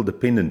local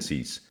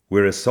dependencies,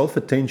 whereas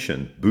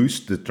self-attention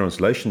boosts the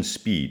translation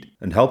speed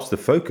and helps the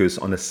focus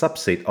on a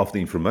subset of the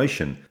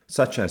information,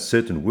 such as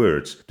certain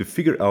words, to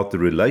figure out the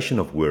relation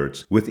of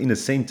words within a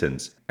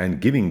sentence and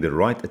giving the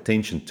right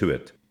attention to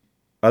it.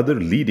 Other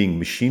leading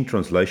machine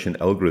translation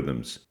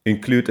algorithms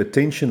include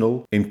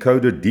attentional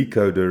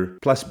encoder-decoder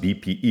plus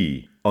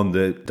BPE on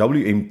the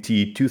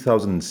WMT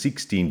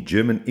 2016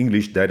 German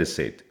English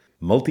dataset,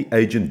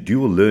 multi-agent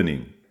dual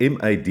learning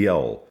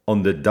MADL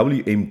on the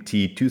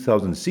WMT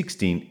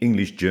 2016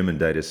 English German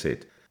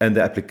dataset, and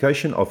the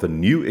application of a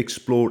new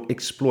Explore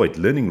Exploit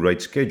learning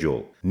rate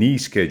schedule, NE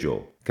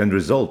schedule, can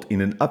result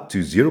in an up to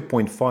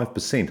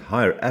 0.5%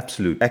 higher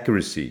absolute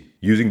accuracy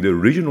using the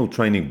original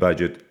training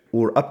budget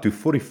or up to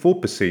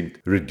 44%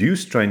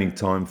 reduced training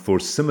time for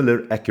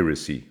similar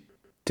accuracy.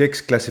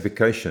 Text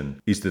classification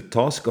is the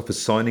task of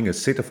assigning a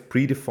set of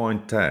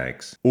predefined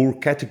tags or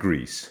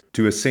categories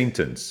to a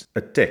sentence,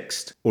 a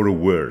text, or a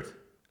word.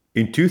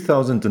 In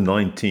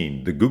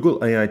 2019, the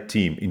Google AI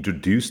team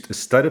introduced a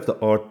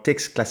state-of-the-art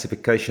text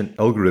classification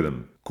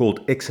algorithm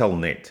called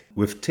XLNet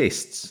with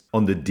tests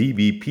on the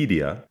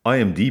DBpedia,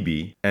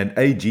 IMDb, and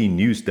AG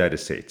News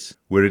datasets,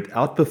 where it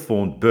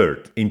outperformed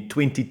BERT in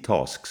 20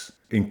 tasks,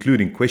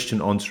 including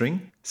question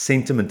answering,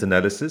 sentiment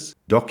analysis,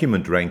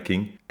 document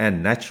ranking,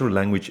 and natural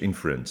language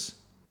inference.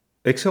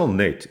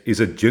 XLNet is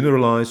a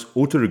generalized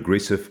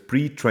autoregressive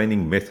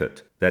pre-training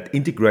method that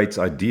integrates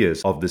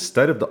ideas of the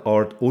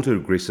state-of-the-art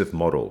autoregressive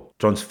model,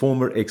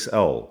 Transformer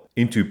XL,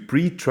 into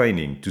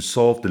pre-training to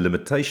solve the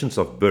limitations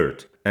of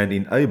BERT and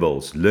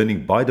enables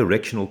learning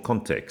bidirectional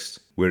context,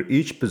 where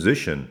each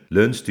position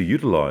learns to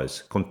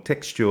utilize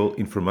contextual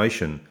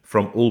information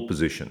from all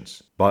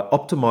positions by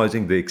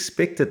optimizing the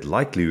expected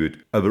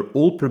likelihood over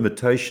all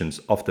permutations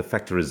of the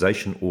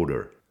factorization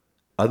order.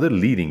 Other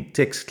leading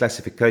text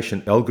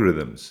classification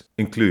algorithms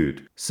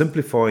include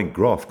Simplifying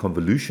Graph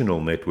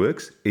Convolutional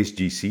Networks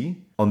 (SGC)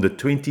 on the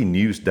 20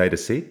 News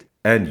dataset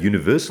and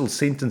Universal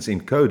Sentence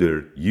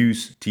Encoder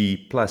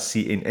UST plus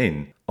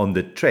CNN on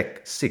the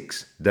TREC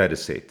 6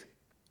 dataset.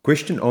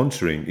 Question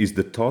answering is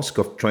the task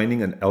of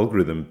training an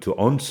algorithm to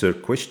answer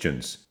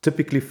questions,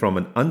 typically from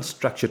an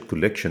unstructured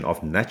collection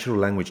of natural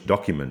language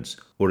documents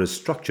or a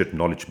structured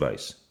knowledge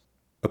base.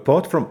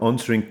 Apart from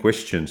answering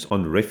questions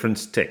on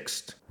reference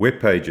text, web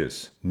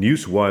pages,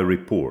 Newswire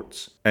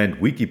reports, and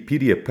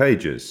Wikipedia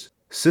pages,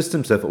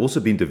 systems have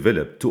also been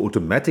developed to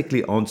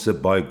automatically answer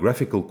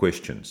biographical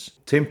questions,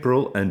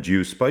 temporal and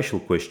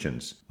geospatial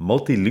questions,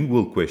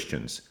 multilingual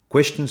questions,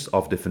 questions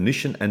of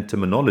definition and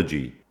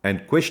terminology,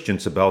 and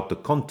questions about the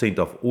content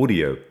of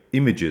audio,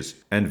 images,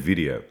 and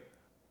video.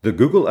 The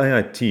Google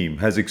AI team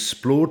has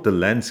explored the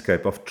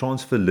landscape of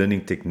transfer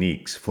learning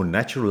techniques for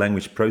natural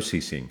language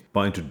processing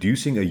by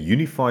introducing a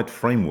unified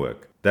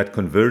framework that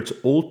converts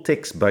all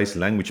text-based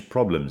language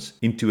problems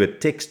into a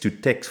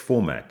text-to-text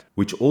format,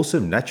 which also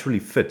naturally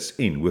fits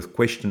in with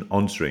question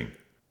answering.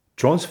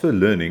 Transfer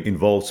learning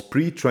involves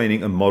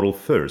pre-training a model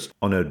first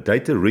on a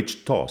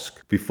data-rich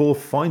task before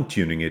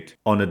fine-tuning it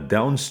on a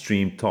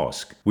downstream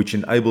task, which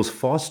enables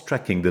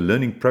fast-tracking the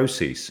learning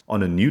process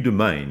on a new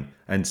domain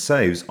and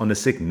saves on a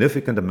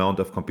significant amount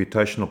of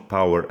computational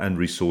power and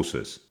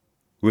resources.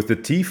 With the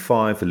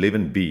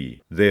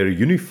T511B, their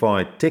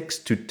unified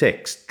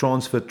text-to-text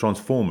transfer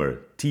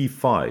transformer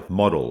T5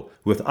 model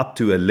with up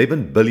to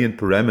 11 billion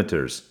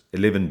parameters,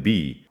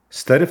 11B,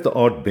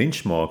 state-of-the-art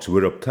benchmarks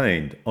were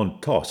obtained on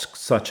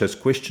tasks such as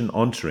question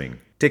answering,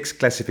 text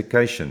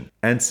classification,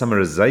 and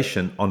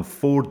summarization on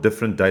 4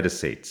 different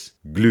datasets: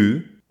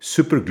 GLUE,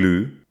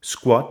 SuperGLUE,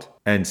 SQuAT,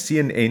 and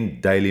CNN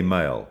Daily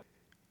Mail.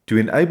 To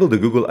enable the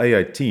Google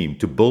AI team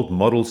to build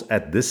models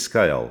at this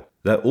scale,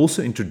 they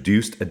also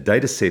introduced a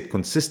dataset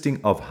consisting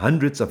of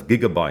hundreds of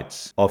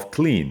gigabytes of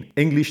clean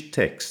English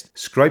text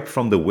scraped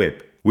from the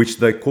web, which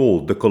they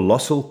called the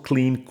Colossal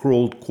Clean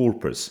Crawled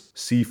Corpus,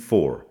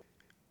 C4.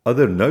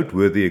 Other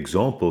noteworthy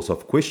examples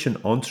of question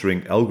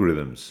answering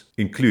algorithms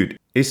include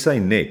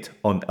EssayNet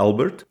on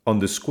Albert on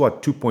the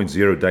SQuAT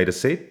 2.0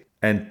 dataset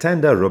and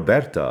Tanda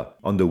Roberta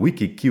on the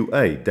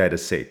WikiQA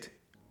dataset.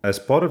 As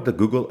part of the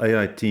Google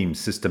AI team's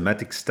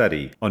systematic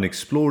study on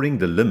exploring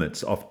the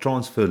limits of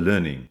transfer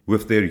learning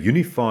with their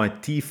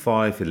unified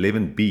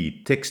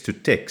T511B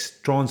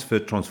text-to-text transfer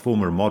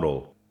transformer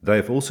model, they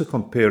have also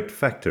compared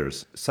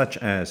factors such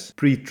as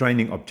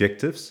pre-training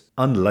objectives,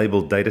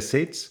 unlabeled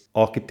datasets,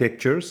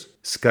 architectures,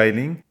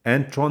 scaling,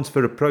 and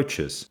transfer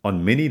approaches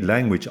on many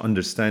language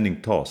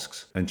understanding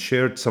tasks and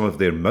shared some of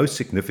their most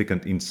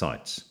significant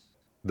insights.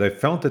 They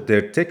found that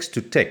their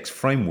text-to-text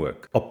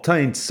framework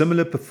obtained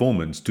similar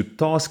performance to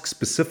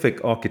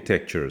task-specific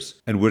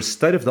architectures and were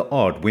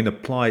state-of-the-art when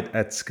applied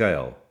at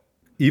scale.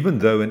 Even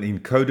though an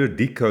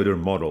encoder-decoder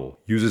model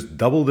uses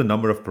double the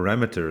number of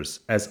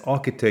parameters as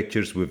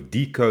architectures with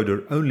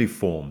decoder-only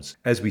forms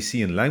as we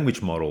see in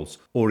language models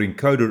or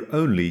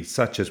encoder-only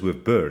such as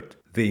with BERT,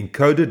 the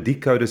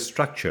encoder-decoder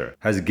structure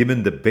has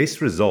given the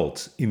best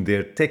results in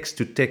their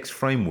text-to-text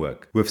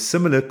framework with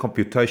similar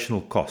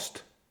computational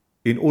cost.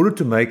 In order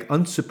to make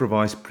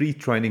unsupervised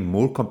pre-training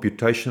more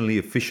computationally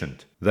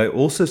efficient, they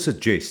also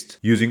suggest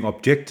using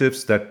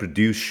objectives that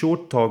produce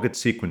short target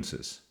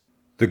sequences.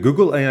 The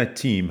Google AI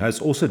team has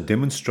also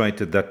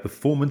demonstrated that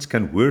performance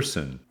can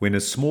worsen when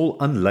a small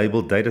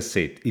unlabeled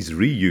dataset is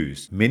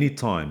reused many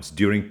times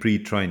during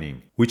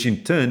pre-training, which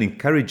in turn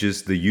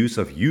encourages the use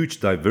of huge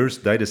diverse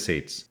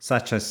datasets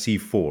such as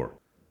C4.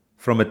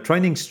 From a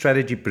training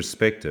strategy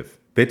perspective,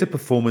 better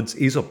performance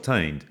is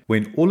obtained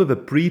when all of a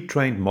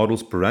pre-trained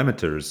model's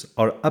parameters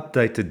are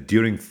updated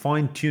during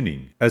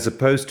fine-tuning, as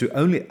opposed to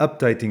only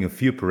updating a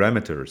few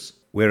parameters,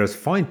 whereas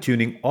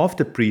fine-tuning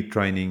after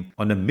pre-training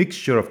on a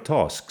mixture of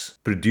tasks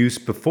produce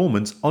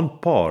performance on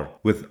par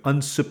with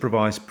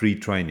unsupervised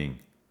pre-training.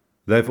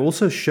 They've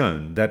also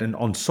shown that an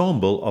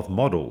ensemble of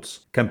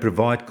models can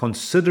provide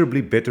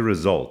considerably better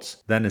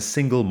results than a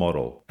single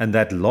model, and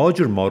that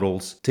larger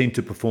models tend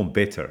to perform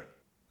better.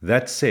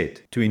 That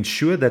said, to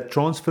ensure that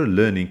transfer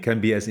learning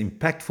can be as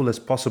impactful as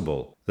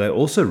possible, they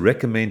also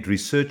recommend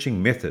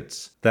researching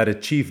methods that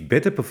achieve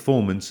better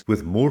performance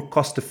with more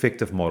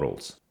cost-effective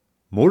models.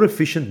 More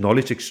efficient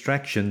knowledge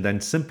extraction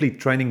than simply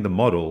training the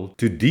model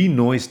to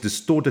denoise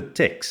distorted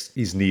text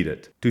is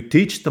needed to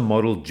teach the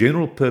model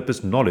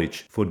general-purpose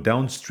knowledge for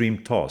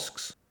downstream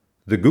tasks.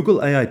 The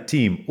Google AI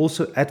team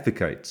also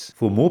advocates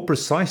for more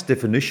precise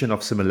definition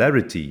of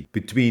similarity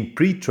between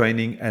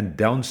pre-training and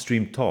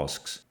downstream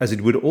tasks, as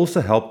it would also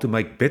help to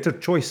make better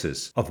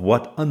choices of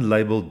what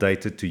unlabeled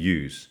data to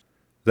use.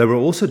 They were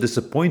also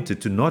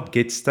disappointed to not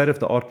get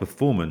state-of-the-art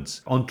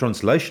performance on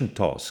translation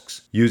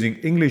tasks using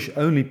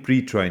English-only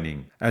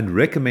pre-training and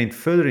recommend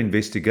further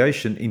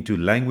investigation into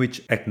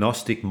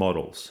language-agnostic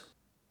models.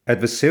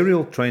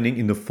 Adversarial training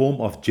in the form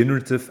of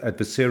generative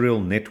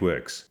adversarial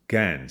networks,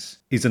 GANs,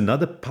 is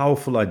another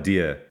powerful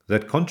idea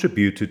that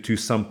contributed to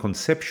some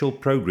conceptual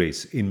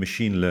progress in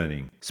machine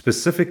learning,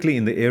 specifically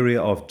in the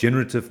area of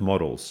generative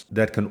models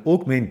that can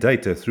augment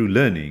data through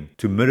learning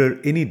to mirror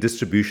any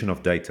distribution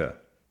of data.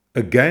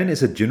 A GAN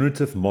is a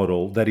generative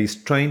model that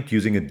is trained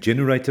using a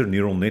generator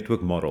neural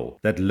network model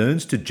that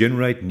learns to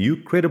generate new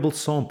credible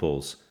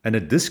samples and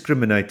a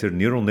discriminator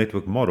neural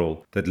network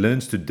model that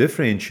learns to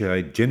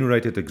differentiate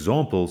generated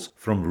examples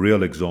from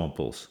real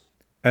examples.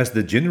 As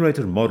the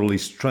generator model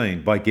is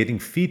trained by getting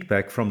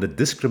feedback from the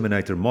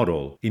discriminator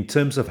model in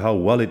terms of how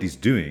well it is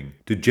doing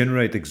to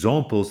generate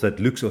examples that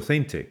looks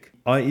authentic,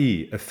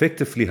 i.e.,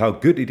 effectively how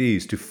good it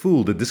is to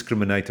fool the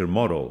discriminator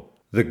model,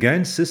 the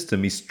GAN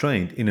system is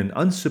trained in an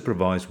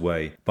unsupervised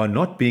way by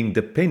not being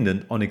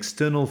dependent on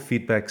external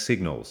feedback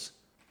signals.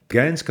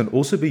 GANs can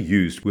also be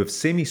used with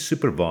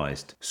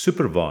semi-supervised,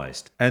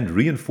 supervised, and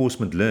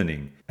reinforcement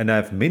learning and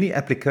have many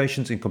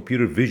applications in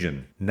computer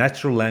vision,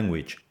 natural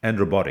language, and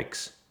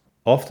robotics.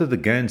 After the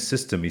GAN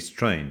system is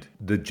trained,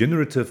 the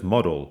generative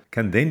model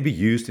can then be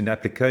used in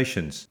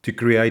applications to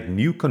create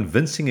new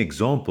convincing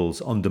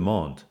examples on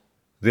demand.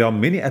 There are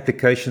many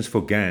applications for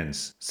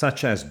GANs,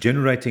 such as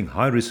generating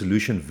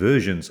high-resolution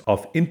versions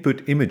of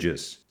input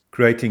images,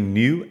 creating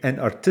new and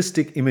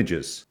artistic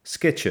images,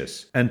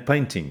 sketches, and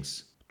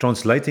paintings,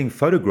 translating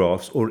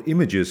photographs or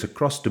images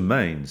across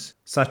domains,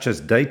 such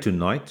as day to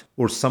night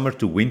or summer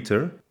to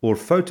winter, or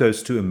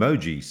photos to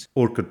emojis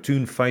or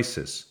cartoon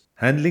faces,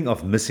 handling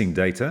of missing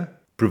data,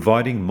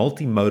 providing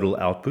multimodal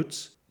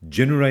outputs,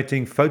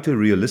 generating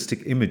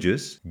photorealistic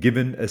images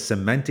given a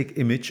semantic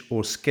image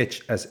or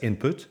sketch as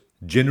input,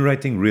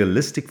 generating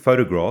realistic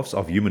photographs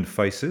of human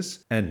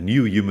faces and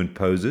new human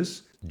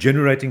poses,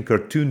 generating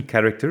cartoon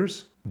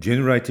characters,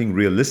 generating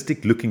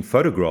realistic-looking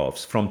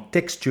photographs from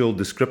textual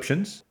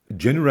descriptions,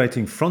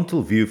 generating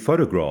frontal view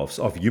photographs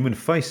of human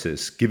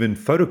faces given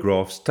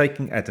photographs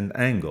taken at an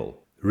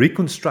angle,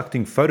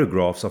 reconstructing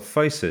photographs of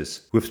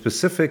faces with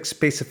specific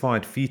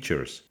specified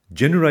features,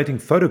 generating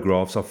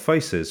photographs of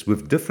faces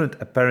with different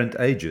apparent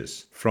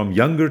ages, from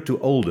younger to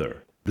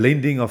older,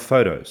 blending of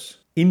photos,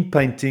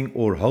 in-painting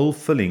or hole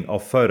filling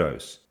of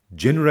photos,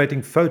 generating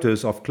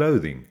photos of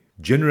clothing,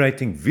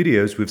 generating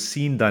videos with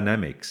scene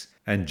dynamics,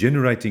 and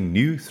generating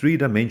new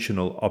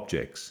three-dimensional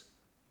objects.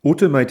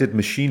 Automated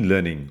machine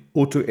learning,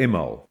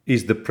 AutoML,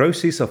 is the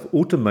process of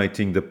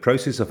automating the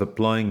process of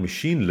applying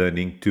machine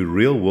learning to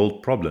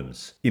real-world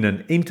problems in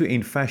an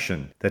end-to-end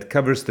fashion that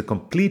covers the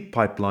complete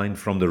pipeline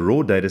from the raw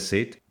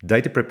dataset,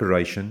 data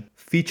preparation,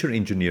 feature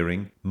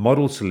engineering,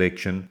 model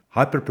selection,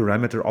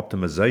 hyperparameter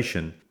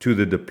optimization to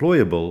the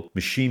deployable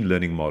machine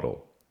learning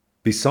model.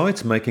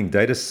 Besides making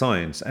data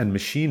science and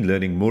machine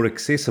learning more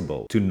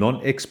accessible to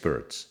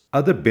non-experts,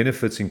 other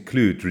benefits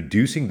include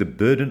reducing the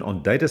burden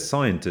on data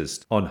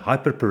scientists on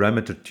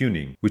hyperparameter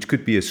tuning, which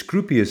could be a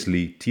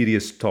scrupulously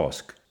tedious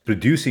task,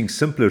 producing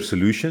simpler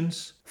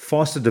solutions,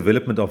 faster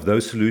development of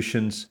those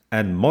solutions,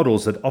 and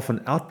models that often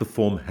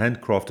outperform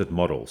handcrafted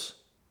models.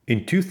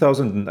 In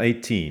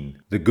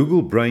 2018, the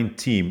Google Brain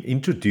team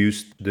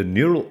introduced the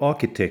Neural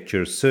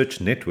Architecture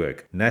Search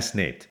Network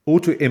 (NASNet)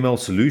 AutoML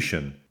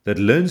solution that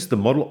learns the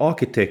model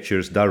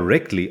architectures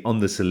directly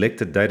on the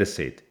selected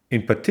dataset,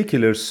 in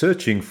particular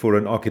searching for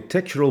an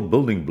architectural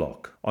building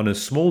block on a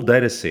small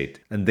dataset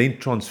and then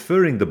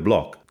transferring the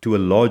block to a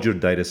larger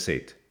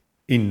dataset.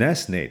 In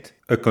NASNet,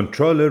 a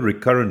controller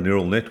recurrent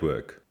neural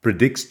network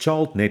predicts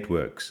child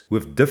networks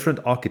with different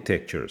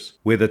architectures,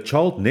 where the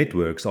child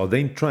networks are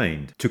then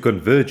trained to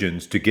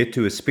convergence to get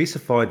to a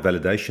specified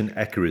validation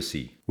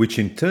accuracy, which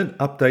in turn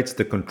updates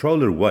the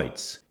controller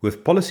weights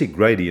with policy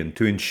gradient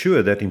to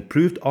ensure that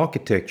improved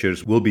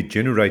architectures will be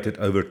generated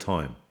over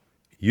time.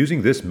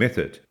 Using this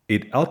method,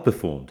 it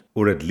outperformed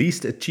or at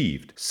least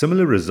achieved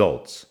similar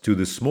results to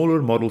the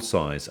smaller model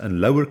size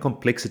and lower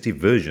complexity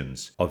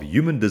versions of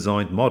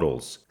human-designed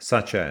models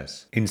such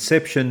as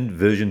Inception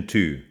version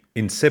 2,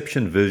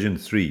 Inception version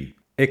 3,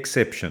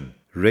 Exception,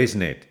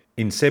 ResNet,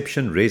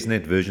 Inception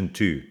ResNet version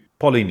 2,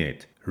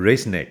 Polynet,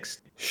 ResNext,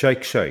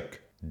 ShakeShake,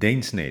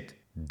 DenseNet,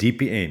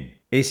 DPN,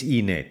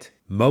 SENet,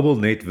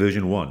 MobileNet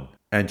version 1,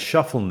 and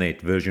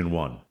ShuffleNet version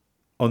 1.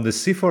 On the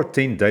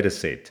CIFAR-10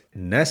 dataset,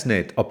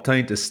 NASNet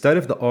obtained a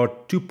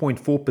state-of-the-art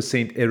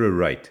 2.4% error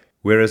rate,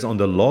 whereas on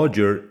the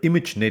larger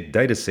ImageNet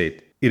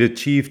dataset, it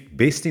achieved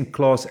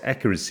best-in-class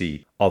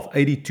accuracy of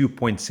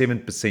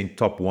 82.7%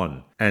 top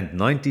 1 and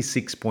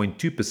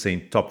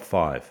 96.2% top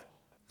 5.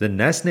 The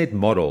NASNet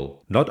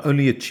model not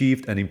only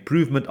achieved an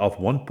improvement of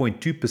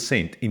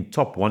 1.2% in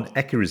top 1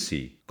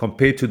 accuracy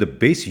compared to the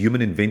best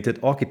human-invented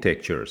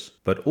architectures,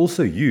 but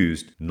also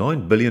used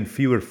 9 billion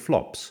fewer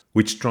flops,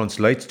 which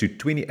translates to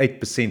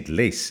 28%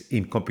 less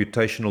in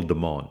computational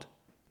demand.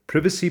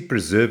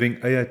 Privacy-preserving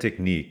AI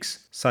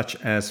techniques, such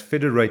as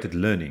federated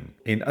learning,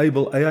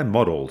 enable AI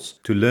models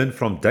to learn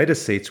from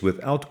datasets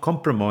without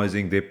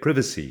compromising their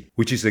privacy,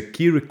 which is a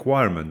key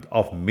requirement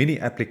of many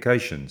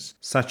applications,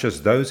 such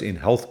as those in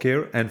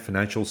healthcare and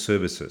financial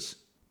services.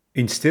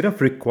 Instead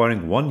of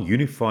requiring one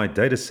unified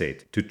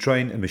dataset to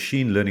train a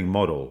machine learning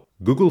model,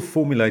 Google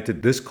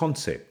formulated this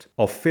concept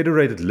of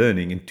federated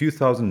learning in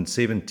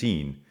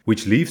 2017,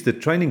 which leaves the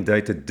training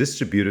data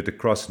distributed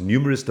across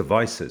numerous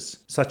devices,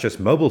 such as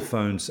mobile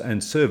phones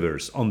and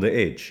servers on the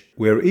edge,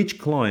 where each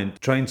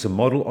client trains a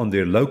model on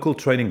their local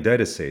training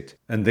dataset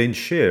and then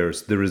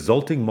shares the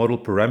resulting model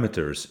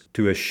parameters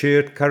to a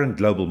shared current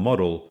global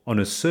model on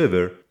a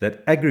server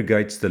that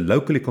aggregates the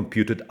locally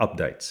computed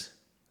updates.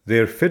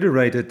 Their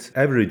federated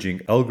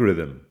averaging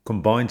algorithm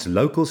combines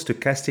local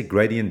stochastic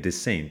gradient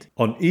descent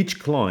on each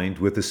client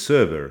with a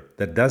server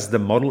that does the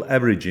model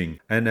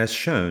averaging, and as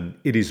shown,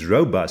 it is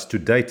robust to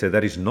data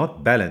that is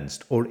not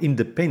balanced or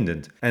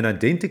independent and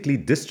identically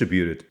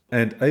distributed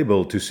and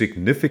able to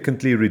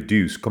significantly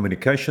reduce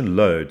communication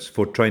loads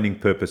for training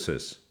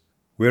purposes.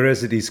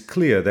 Whereas it is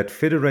clear that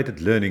federated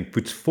learning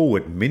puts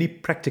forward many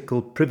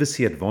practical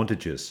privacy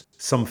advantages,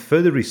 some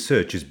further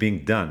research is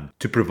being done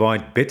to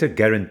provide better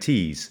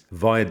guarantees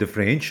via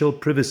differential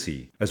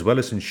privacy, as well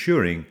as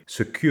ensuring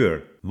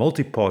secure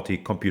multi-party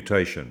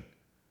computation.